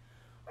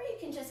 or you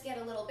can just get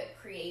a little bit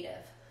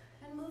creative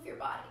and move your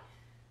body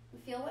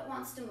and feel what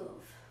wants to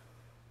move.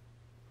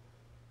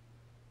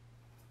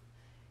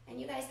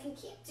 you guys can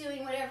keep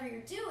doing whatever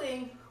you're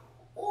doing,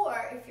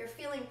 or if you're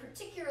feeling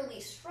particularly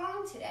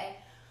strong today,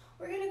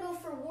 we're gonna go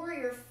for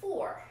warrior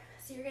 4.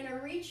 So you're gonna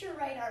reach your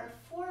right arm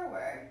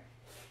forward,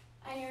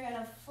 and you're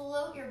gonna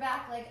float your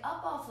back leg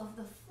up off of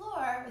the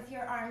floor with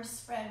your arms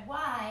spread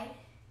wide.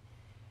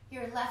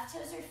 Your left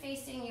toes are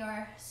facing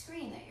your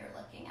screen that you're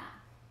looking at.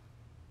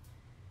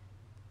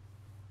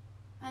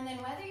 And then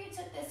whether you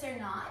took this or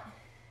not,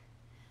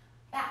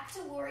 back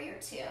to warrior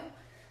 2.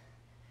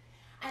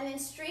 And then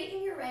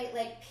straighten your right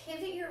leg,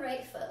 pivot your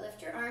right foot,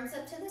 lift your arms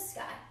up to the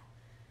sky.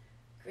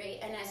 Great,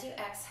 and as you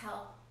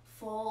exhale,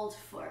 fold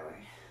forward.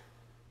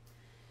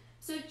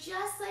 So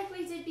just like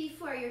we did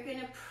before, you're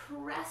gonna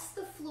press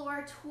the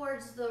floor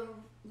towards the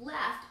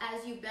left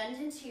as you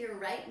bend into your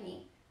right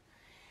knee.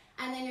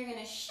 And then you're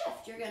gonna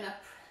shift, you're gonna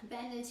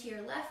bend into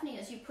your left knee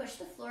as you push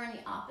the floor in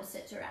the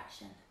opposite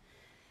direction.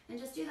 And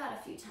just do that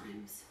a few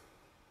times.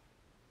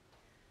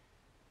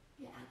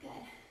 Yeah, good.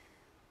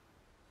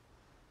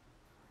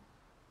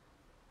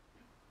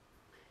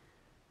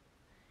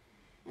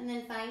 And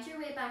then find your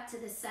way back to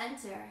the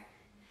center.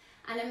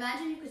 And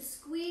imagine you could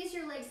squeeze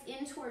your legs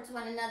in towards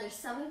one another.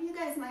 Some of you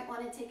guys might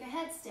want to take a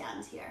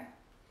headstand here.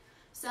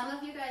 Some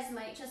of you guys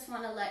might just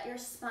want to let your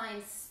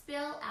spine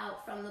spill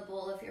out from the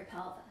bowl of your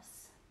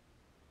pelvis.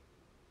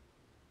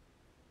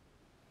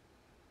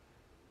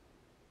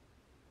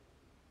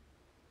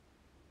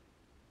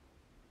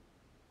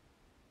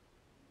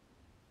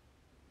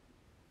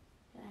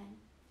 Good.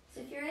 So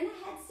if you're in a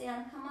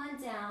headstand, come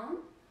on down.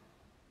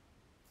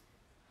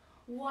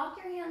 Walk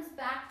your hands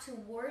back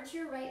towards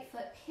your right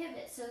foot,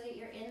 pivot so that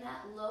you're in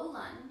that low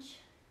lunge.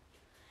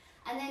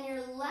 And then your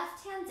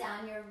left hand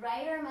down, your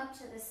right arm up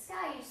to the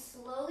sky. You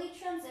slowly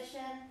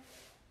transition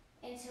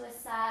into a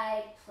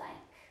side plank.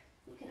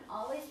 You can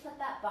always put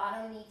that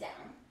bottom knee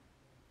down.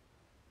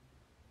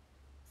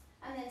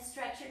 And then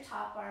stretch your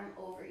top arm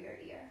over your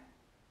ear.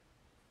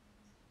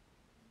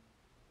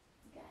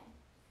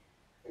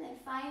 Good. And then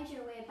find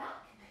your way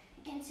back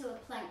into a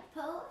plank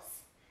pose.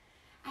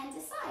 And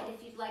decide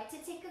if you'd like to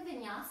take a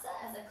vinyasa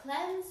as a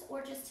cleanse,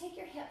 or just take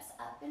your hips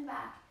up and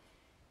back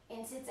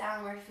into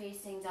downward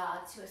facing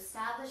dog to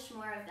establish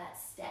more of that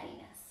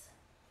steadiness.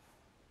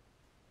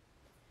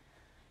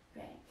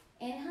 Great.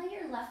 Inhale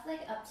your left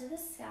leg up to the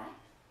sky.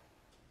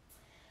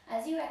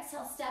 As you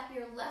exhale, step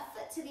your left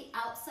foot to the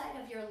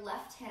outside of your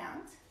left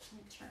hand.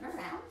 Turn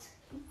around,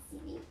 see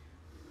me,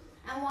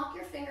 and walk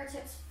your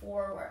fingertips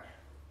forward.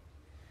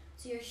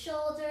 So your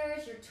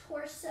shoulders, your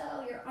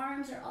torso, your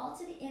arms are all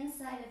to the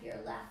inside of your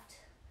left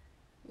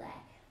leg.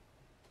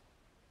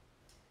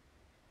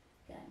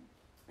 Good.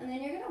 And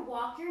then you're going to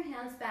walk your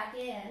hands back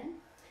in,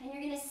 and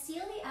you're going to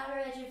seal the outer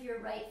edge of your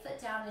right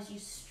foot down as you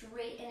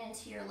straighten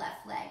into your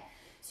left leg.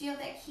 So you have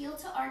that heel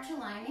to arch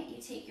alignment.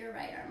 You take your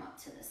right arm up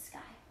to the sky.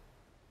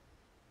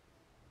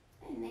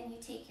 And then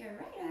you take your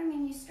right arm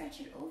and you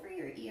stretch it over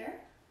your ear.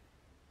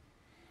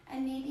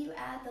 And maybe you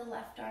add the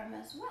left arm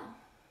as well.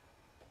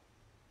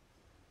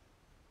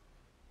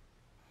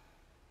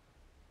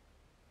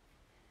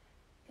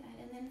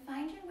 And then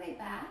find your way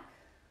back.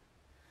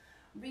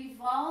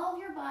 Revolve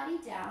your body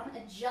down.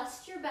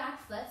 Adjust your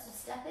back foot, so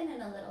step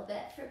in a little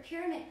bit for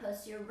pyramid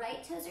pose. So your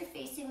right toes are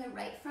facing the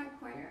right front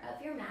corner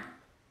of your mat.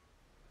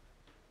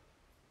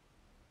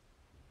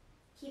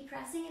 Keep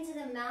pressing into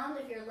the mound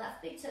of your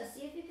left big toe.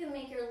 See if you can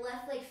make your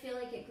left leg feel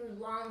like it grew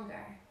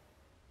longer.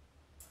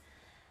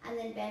 And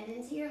then bend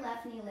into your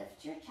left knee,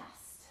 lift your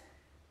chest.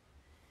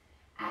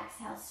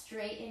 Exhale,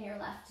 straighten your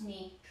left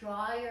knee.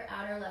 Draw your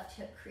outer left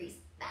hip crease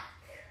back.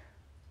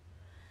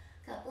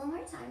 Couple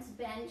more times,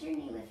 bend your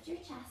knee, lift your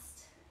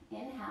chest.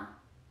 Inhale.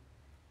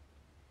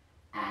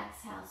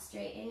 Exhale,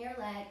 straighten your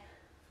leg,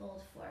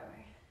 fold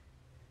forward.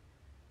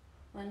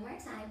 One more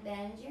time,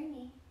 bend your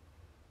knee.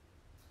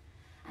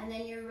 And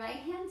then your right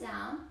hand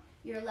down,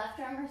 your left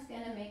arm is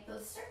going to make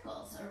those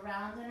circles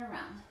around and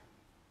around.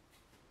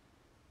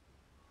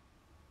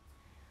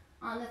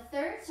 On the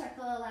third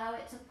circle, allow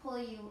it to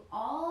pull you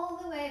all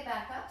the way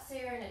back up so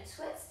you're in a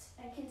twist,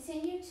 and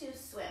continue to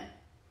swim.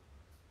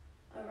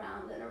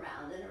 Around and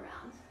around and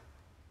around.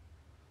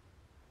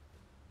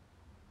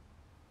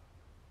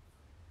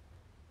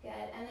 Good.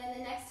 And then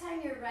the next time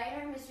your right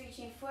arm is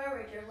reaching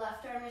forward, your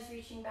left arm is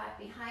reaching back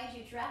behind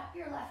you, drop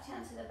your left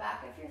hand to the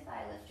back of your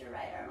thigh, lift your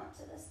right arm up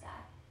to the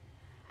sky.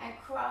 And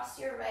cross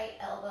your right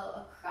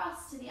elbow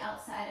across to the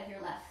outside of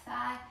your left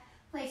thigh.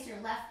 Place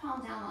your left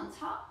palm down on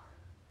top.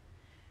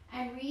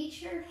 And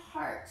reach your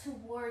heart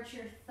towards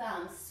your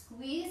thumb.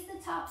 Squeeze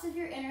the tops of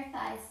your inner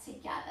thighs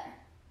together.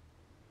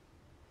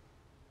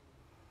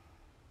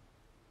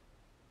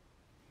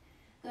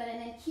 Good,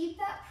 and then keep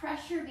that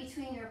pressure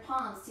between your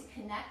palms to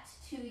connect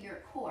to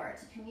your core,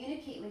 to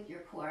communicate with your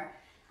core,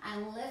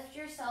 and lift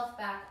yourself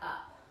back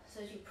up.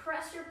 So as you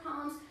press your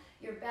palms,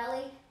 your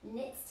belly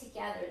knits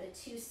together, the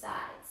two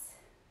sides.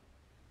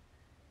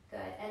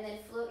 Good, and then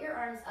float your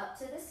arms up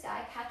to the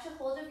sky, catch a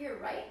hold of your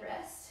right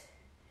wrist.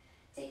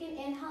 Take an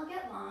inhale,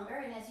 get longer,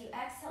 and as you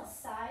exhale,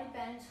 side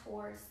bend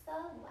towards the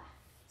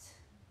left.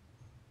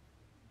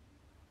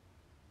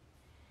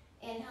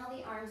 Inhale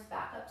the arms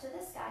back up to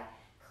the sky.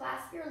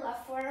 Clasp your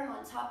left forearm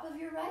on top of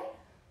your right.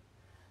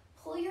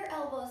 Pull your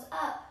elbows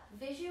up.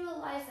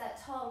 Visualize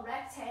that tall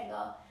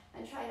rectangle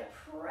and try to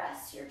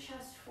press your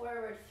chest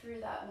forward through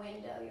that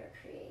window you're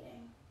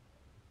creating.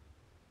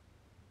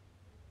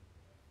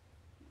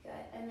 Good,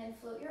 and then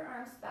float your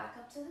arms back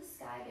up to the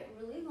sky, get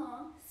really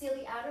long. Seal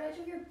the outer edge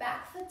of your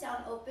back foot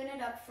down, open it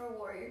up for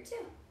warrior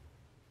two.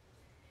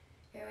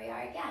 Here we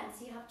are again,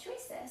 so you have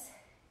choices.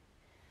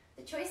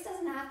 The choice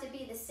doesn't have to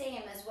be the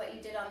same as what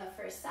you did on the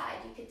first side.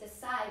 You could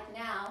decide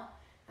now,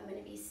 I'm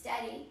gonna be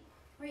steady,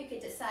 or you could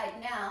decide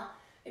now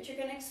that you're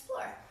gonna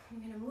explore.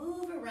 You're gonna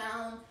move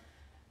around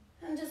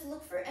and just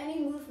look for any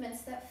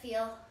movements that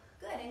feel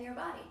good in your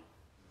body.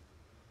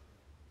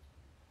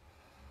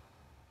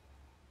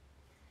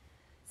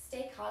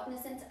 Stay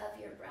cognizant of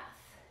your breath.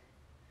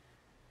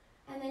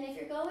 And then if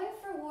you're going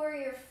for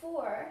warrior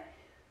four,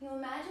 you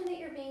imagine that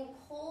you're being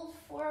pulled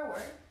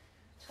forward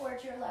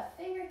towards your left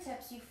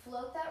fingertips. You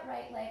float that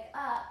right leg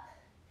up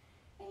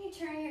and you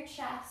turn your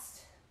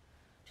chest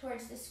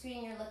towards the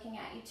screen you're looking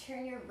at. You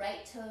turn your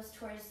right toes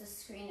towards the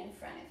screen in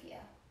front of you.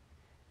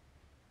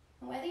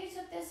 And whether you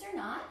took this or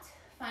not,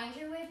 find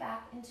your way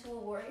back into a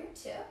warrior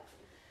two.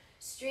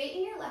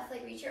 Straighten your left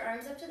leg, reach your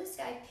arms up to the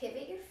sky,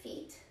 pivot your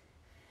feet.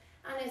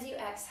 And as you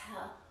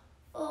exhale,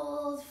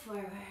 fold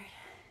forward.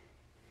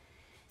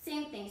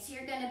 Same thing, so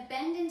you're gonna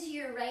bend into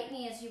your right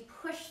knee as you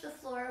push the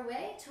floor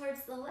away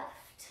towards the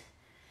left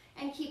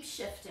and keep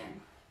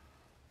shifting.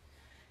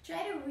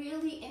 Try to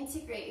really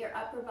integrate your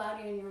upper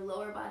body and your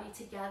lower body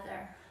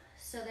together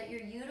so that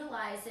you're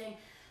utilizing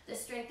the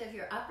strength of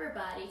your upper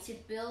body to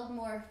build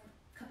more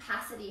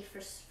capacity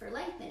for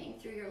lengthening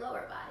through your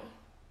lower body.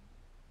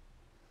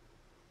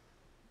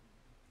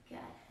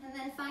 Good, and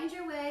then find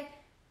your way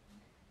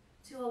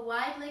to a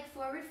wide leg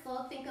forward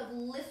fold. Think of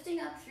lifting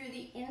up through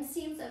the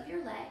inseams of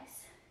your legs.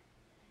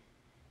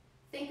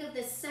 Think of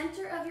the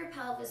center of your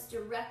pelvis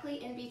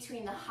directly in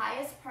between the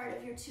highest part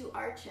of your two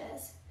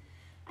arches.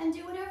 And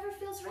do whatever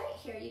feels right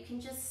here. You can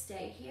just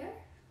stay here.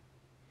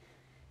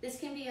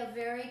 This can be a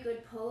very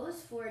good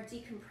pose for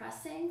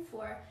decompressing,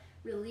 for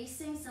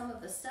releasing some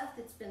of the stuff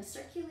that's been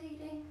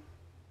circulating.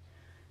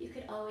 You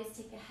could always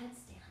take a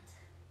headstand.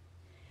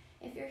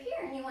 If you're here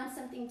and you want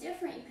something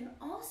different, you can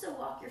also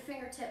walk your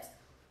fingertips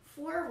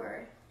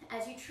forward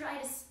as you try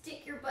to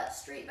stick your butt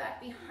straight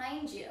back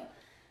behind you,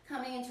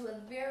 coming into a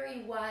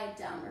very wide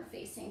downward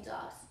facing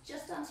dog. So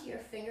just onto your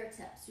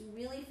fingertips. You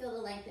really feel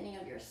the lengthening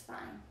of your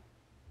spine.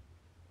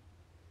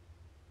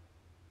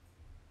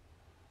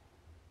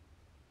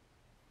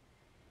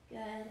 Good,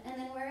 and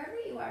then wherever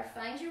you are,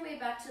 find your way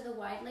back to the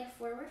wide leg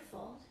forward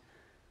fold.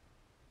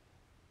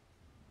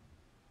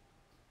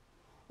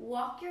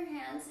 Walk your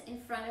hands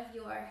in front of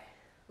your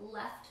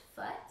left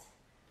foot.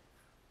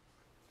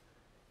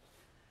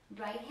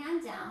 Right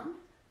hand down,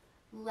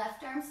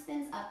 left arm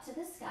spins up to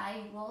the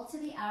sky, you roll to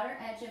the outer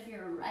edge of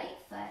your right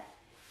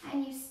foot,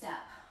 and you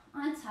step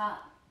on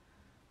top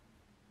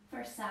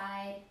for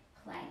side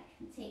plank.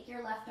 And take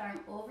your left arm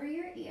over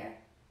your ear,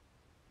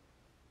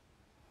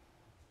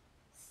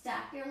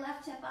 stack your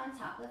left hip on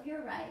top of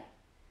your right,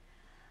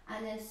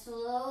 and then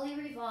slowly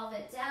revolve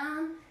it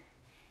down.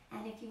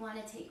 And if you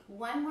want to take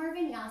one more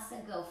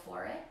vinyasa, go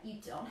for it.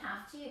 You don't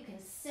have to, you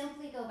can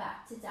simply go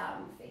back to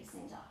downward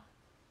facing dog.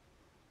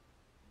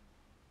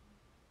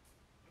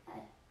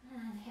 Good.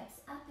 And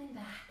hips up and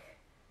back.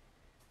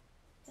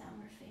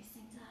 Downward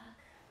facing dog.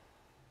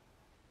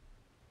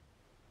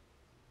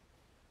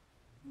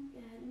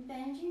 Good. And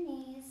bend your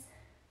knees.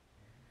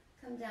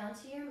 Come down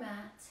to your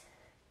mat.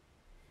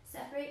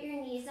 Separate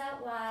your knees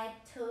out wide,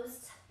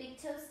 toes, big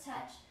toes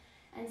touch,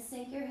 and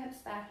sink your hips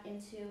back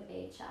into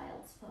a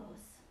child's pose.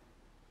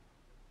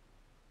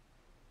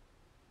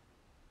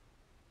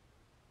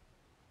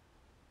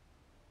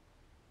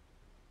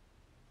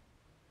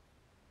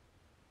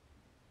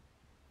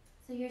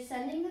 So you're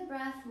sending the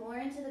breath more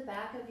into the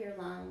back of your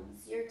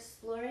lungs. You're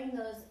exploring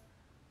those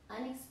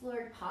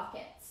unexplored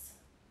pockets,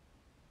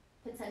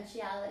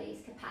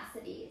 potentialities,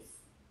 capacities.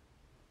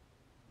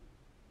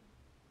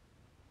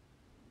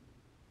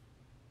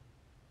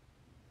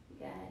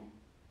 Good.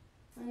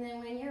 And then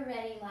when you're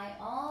ready, lie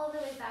all the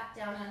way back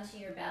down onto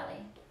your belly.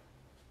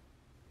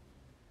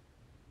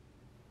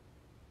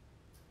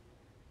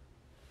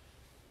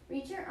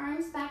 Reach your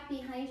arms back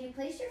behind you.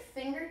 Place your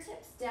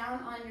fingertips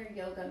down on your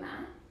yoga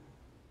mat.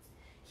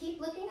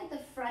 Keep looking at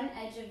the front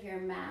edge of your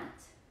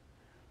mat.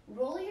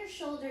 Roll your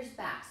shoulders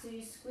back so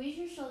you squeeze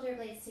your shoulder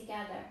blades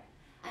together.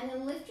 And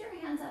then lift your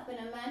hands up and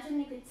imagine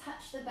you could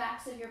touch the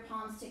backs of your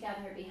palms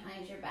together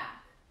behind your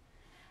back.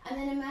 And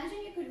then imagine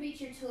you could reach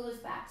your toes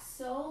back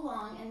so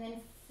long and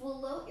then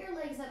float your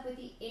legs up with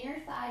the inner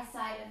thigh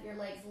side of your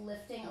legs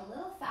lifting a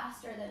little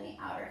faster than the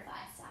outer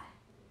thigh side.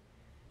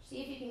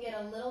 See if you can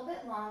get a little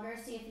bit longer.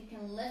 See if you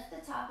can lift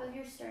the top of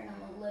your sternum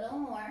a little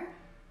more.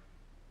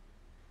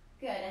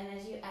 Good, and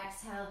as you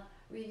exhale,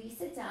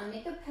 release it down.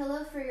 Make a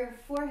pillow for your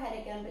forehead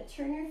again, but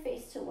turn your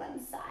face to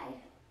one side.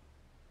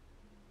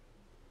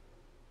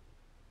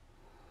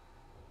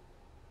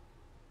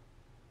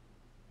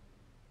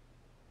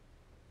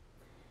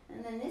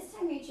 And then this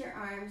time reach your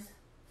arms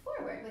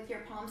forward with with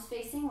your palms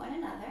facing one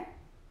another.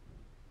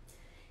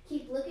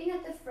 Keep looking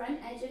at the front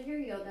edge of your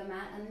yoga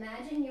mat.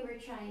 Imagine you were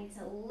trying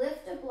to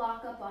lift a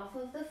block up off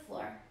of the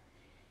floor.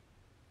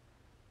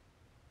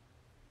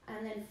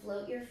 And then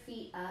float your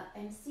feet up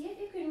and see if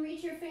you can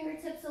reach your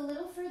fingertips a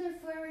little further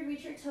forward,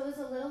 reach your toes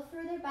a little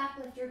further back,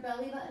 lift your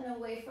belly button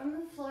away from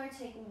the floor.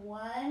 Take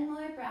one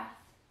more breath.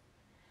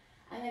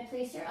 And then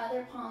place your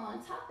other palm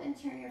on top and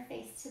turn your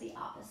face to the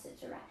opposite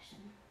direction.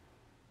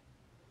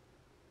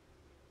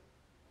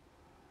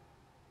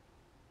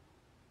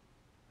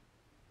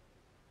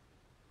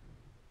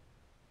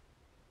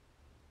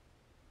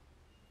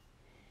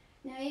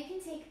 Now you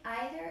can take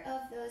either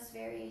of those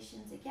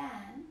variations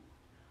again,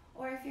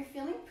 or if you're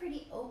feeling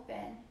pretty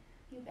open,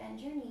 you bend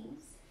your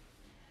knees,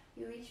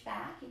 you reach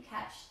back, you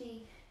catch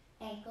the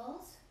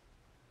ankles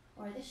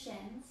or the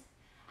shins,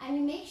 and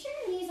you make sure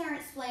your knees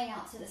aren't splaying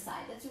out to the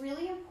side. That's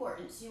really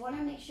important. So you want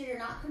to make sure you're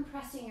not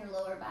compressing your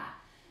lower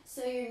back.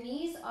 So your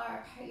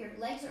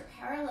legs are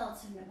parallel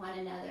to one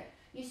another.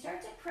 You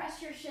start to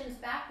press your shins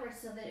backwards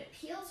so that it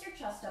peels your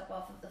chest up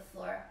off of the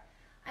floor.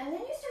 And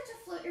then you start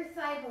to float your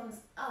thigh bones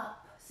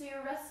up.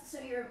 So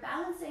you're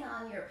balancing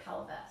on your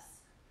pelvis.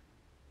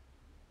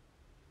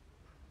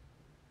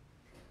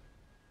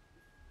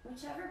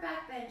 Whichever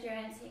back bend you're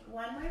in, take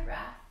one more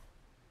breath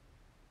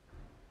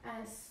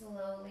and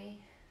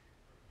slowly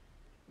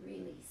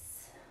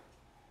release.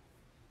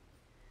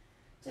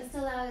 Just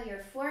allow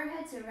your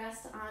forehead to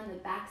rest on the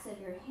backs of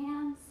your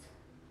hands.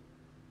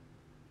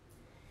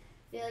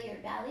 Feel your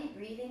belly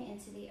breathing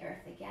into the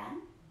earth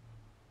again.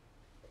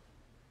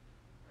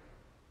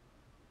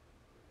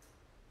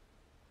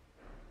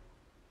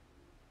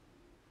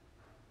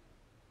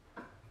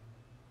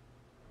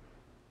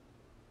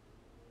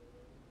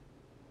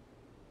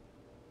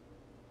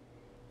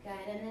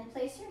 Good, and then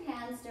place your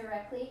hands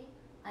directly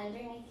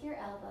underneath your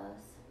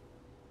elbows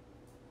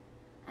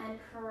and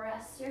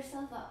press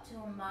yourself up to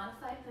a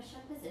modified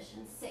push-up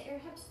position. Sit your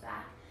hips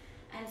back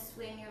and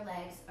swing your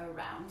legs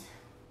around.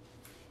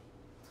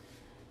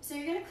 So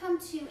you're going to come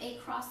to a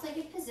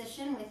cross-legged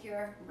position with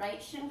your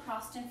right shin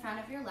crossed in front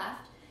of your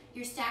left.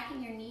 You're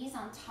stacking your knees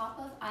on top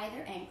of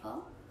either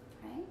ankle,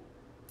 right?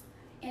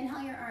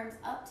 Inhale your arms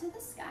up to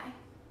the sky.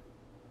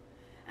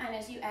 And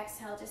as you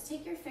exhale, just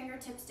take your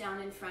fingertips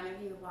down in front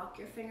of you. Walk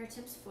your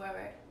fingertips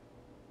forward.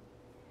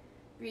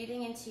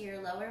 Breathing into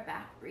your lower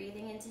back,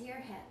 breathing into your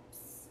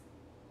hips.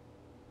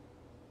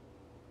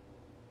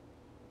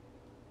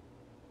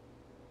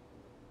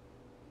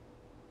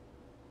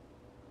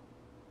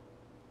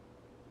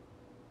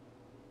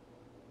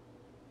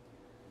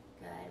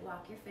 Good.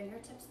 Walk your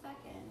fingertips back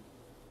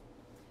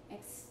in.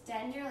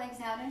 Extend your legs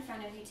out in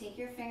front of you. Take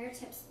your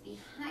fingertips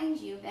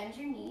behind you. Bend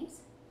your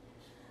knees.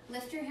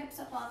 Lift your hips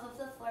up off of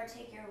the floor.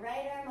 Take your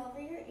right arm over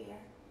your ear.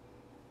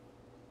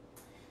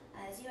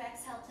 As you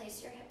exhale,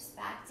 place your hips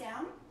back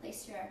down.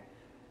 Place your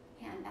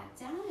hand back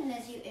down. And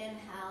as you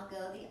inhale,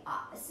 go the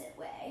opposite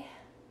way.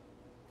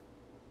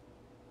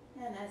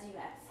 And as you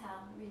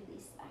exhale,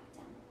 release back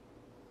down.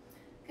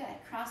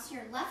 Good. Cross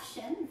your left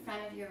shin in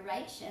front of your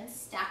right shin.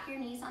 Stack your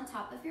knees on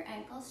top of your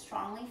ankles.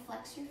 Strongly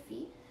flex your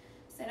feet.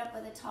 Sit up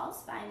with a tall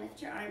spine.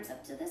 Lift your arms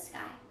up to the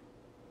sky.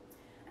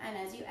 And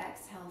as you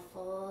exhale,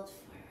 fold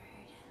forward.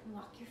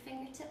 Walk your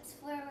fingertips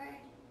forward.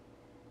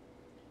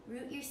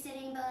 Root your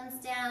sitting bones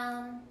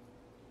down.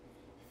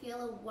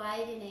 Feel a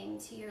widening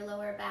to your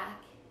lower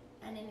back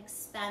and an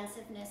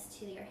expansiveness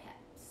to your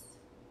hips.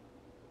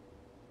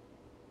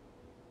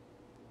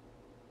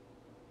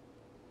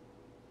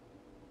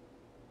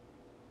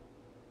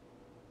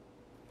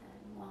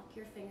 And walk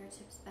your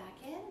fingertips back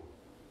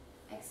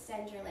in.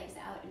 Extend your legs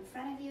out in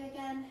front of you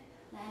again.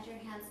 Land your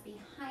hands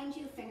behind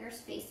you,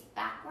 fingers face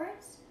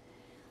backwards.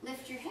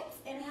 Lift your hips.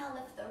 Inhale,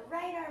 lift the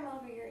right arm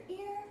over your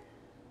ear.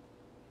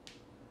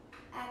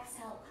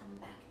 Exhale, come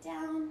back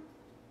down.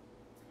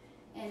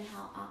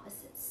 Inhale,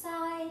 opposite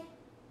side.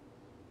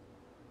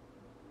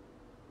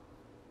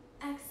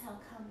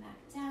 Exhale, come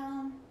back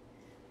down.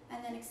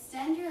 And then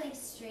extend your legs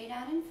straight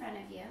out in front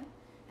of you.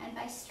 And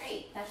by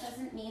straight, that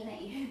doesn't mean that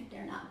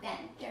they're not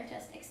bent. They're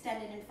just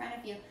extended in front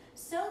of you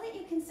so that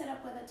you can sit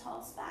up with a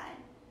tall spine.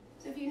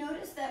 So if you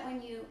notice that when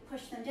you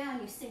push them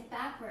down, you sink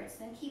backwards,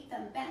 then keep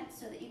them bent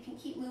so that you can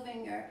keep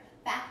moving your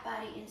back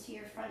body into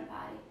your front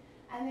body.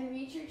 And then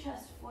reach your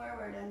chest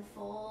forward and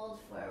fold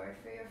forward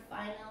for your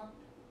final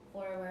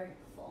forward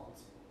fold.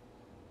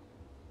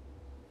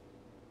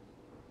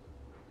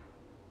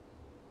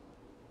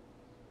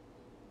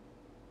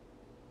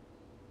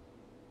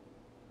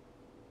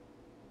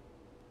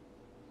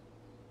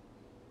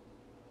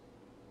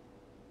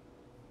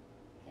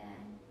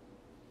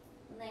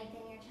 Good.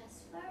 Lengthen your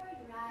chest forward,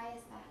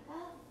 rise back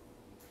up.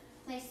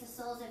 Place the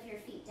soles of your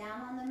feet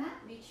down on the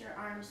mat. Reach your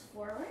arms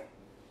forward.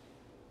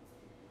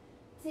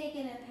 Take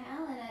an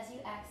inhale, and as you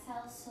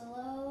exhale,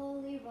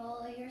 slowly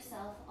roll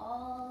yourself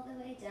all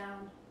the way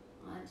down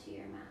onto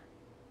your mat.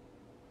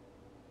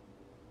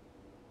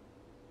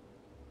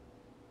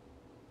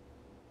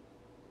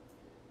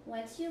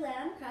 Once you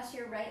land, cross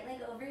your right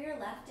leg over your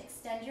left.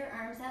 Extend your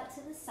arms out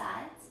to the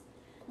sides.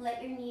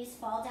 Let your knees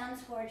fall down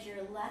towards your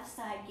left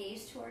side,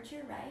 gaze towards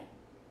your right.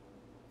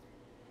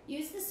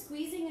 Use the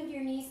squeezing of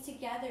your knees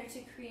together to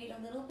create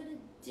a little bit of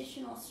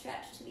additional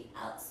stretch to the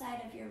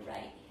outside of your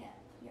right hip,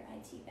 your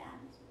IT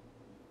band.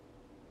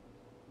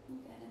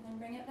 Good, and then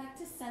bring it back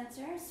to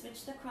center.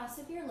 Switch the cross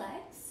of your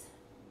legs.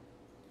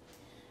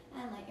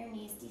 And let your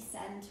knees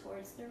descend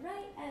towards the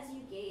right as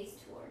you gaze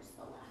towards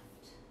the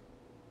left.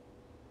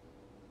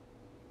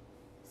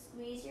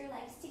 Squeeze your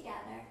legs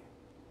together.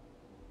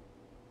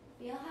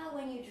 Feel how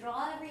when you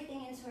draw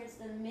everything in towards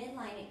the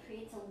midline, it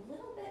creates a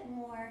little bit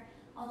more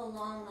of a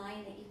long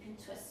line that you can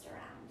twist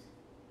around.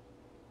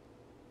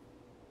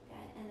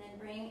 Good, and then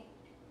bring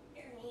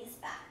your knees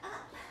back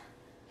up.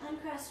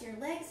 Uncross your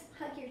legs,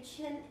 hug your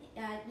chin,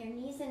 your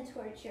knees in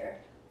towards your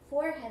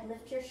forehead.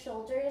 Lift your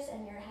shoulders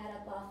and your head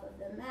up off of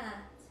the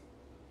mat.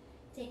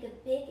 Take a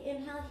big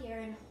inhale here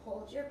and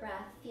hold your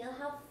breath. Feel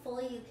how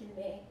full you can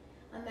be.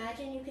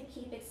 Imagine you could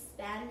keep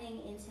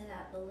expanding into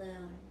that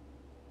balloon.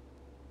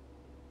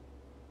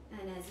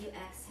 And as you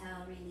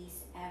exhale,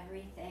 release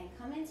everything.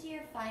 Come into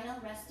your final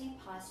resting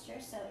posture.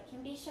 So it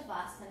can be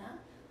Shavasana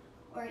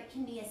or it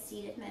can be a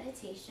seated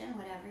meditation,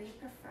 whatever you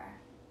prefer.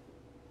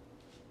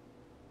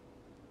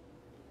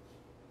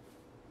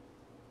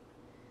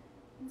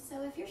 And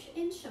so if you're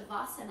in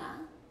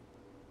Shavasana,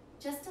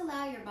 just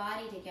allow your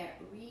body to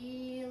get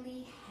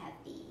really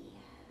heavy.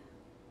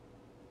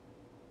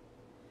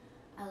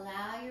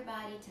 Allow your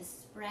body to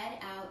spread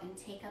out and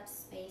take up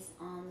space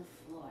on the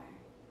floor.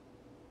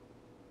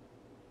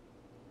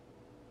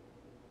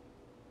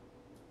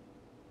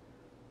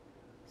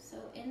 So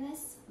in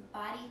this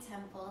body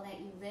temple that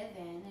you live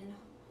in, and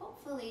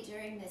hopefully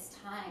during this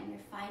time,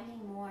 you're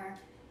finding more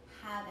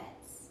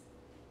habits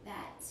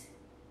that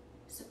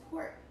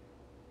support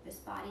this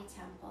body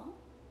temple.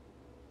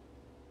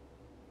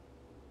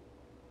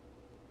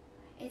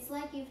 It's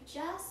like you've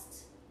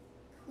just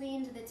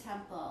cleaned the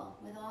temple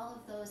with all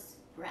of those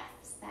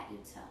breaths that you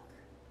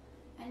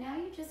took. And now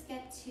you just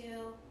get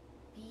to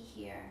be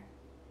here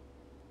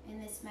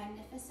in this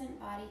magnificent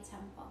body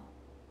temple.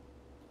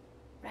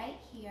 Right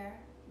here,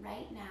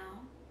 right now,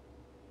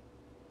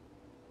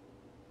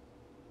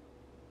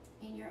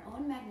 in your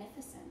own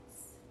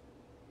magnificence.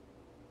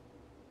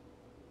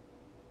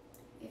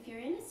 If you're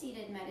in a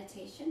seated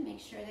meditation, make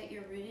sure that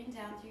you're rooting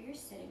down through your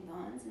sitting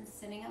bones and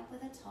sitting up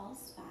with a tall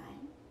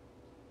spine.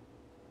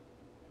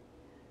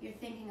 You're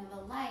thinking of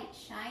a light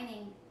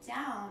shining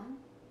down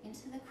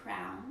into the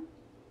crown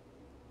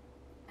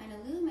and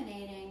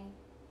illuminating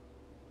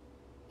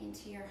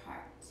into your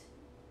heart.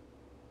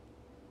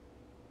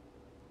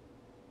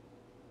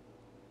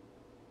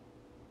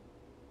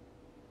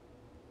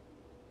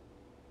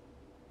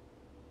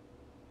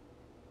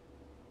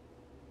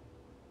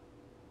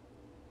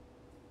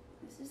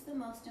 This is the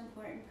most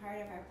important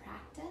part of our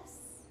practice.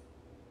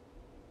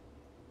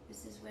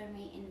 This is when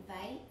we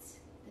invite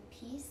the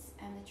peace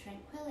and the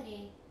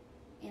tranquility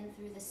in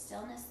through the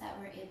stillness that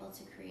we're able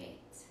to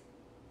create.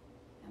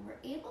 And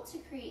we're able to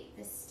create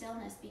this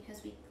stillness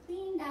because we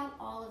cleaned out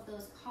all of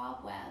those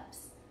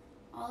cobwebs,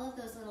 all of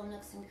those little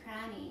nooks and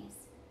crannies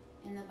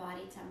in the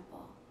body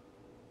temple,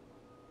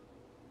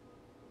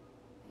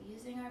 by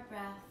using our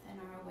breath and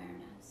our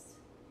awareness.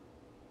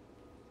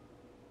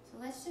 So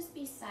let's just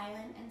be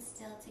silent and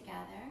still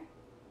together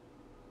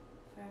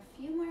for a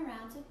few more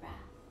rounds of breath.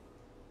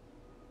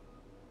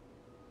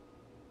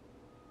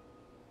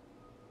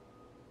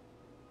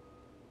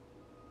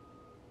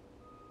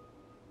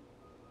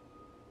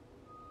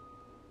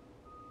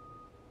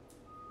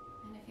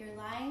 And if you're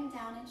lying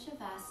down in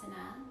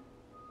Shavasana,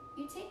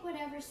 you take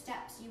whatever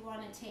steps you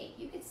want to take.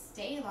 You could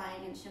stay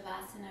lying in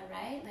Shavasana,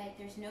 right? Like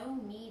there's no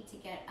need to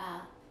get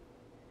up.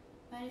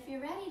 But if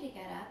you're ready to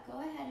get up,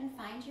 go ahead and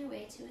find your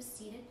way to a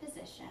seated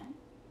position.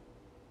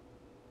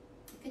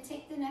 You could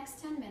take the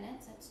next 10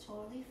 minutes, that's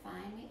totally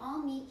fine. We all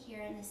meet here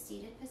in the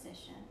seated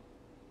position.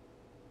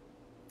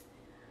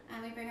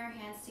 And we bring our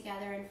hands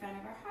together in front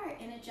of our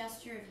heart in a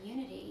gesture of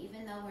unity.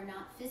 Even though we're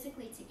not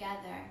physically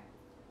together,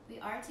 we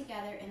are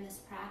together in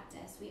this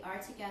practice. We are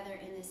together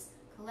in this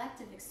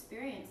collective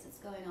experience that's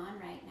going on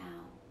right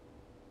now.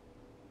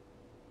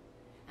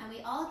 And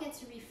we all get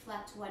to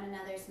reflect one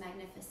another's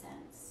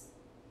magnificence.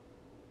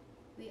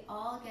 We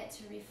all get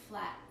to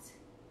reflect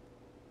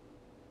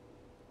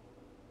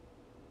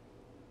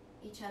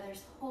each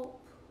other's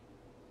hope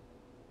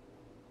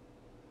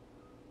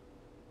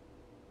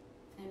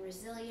and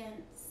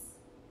resilience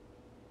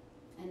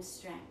and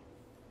strength.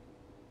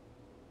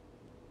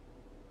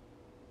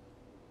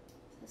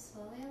 So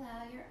slowly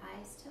allow your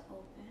eyes to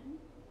open.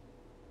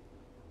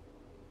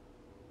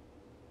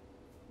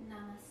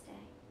 Namaste.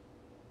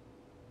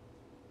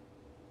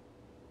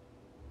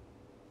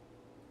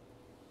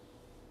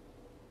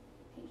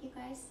 Thank you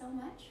guys so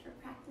much for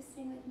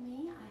practicing with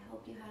me. I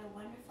hope you had a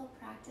wonderful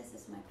practice.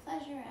 It's my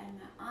pleasure and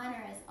my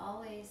honor as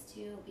always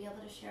to be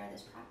able to share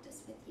this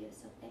practice with you.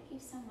 So thank you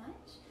so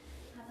much.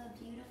 Have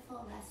a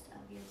beautiful rest of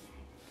your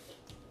day.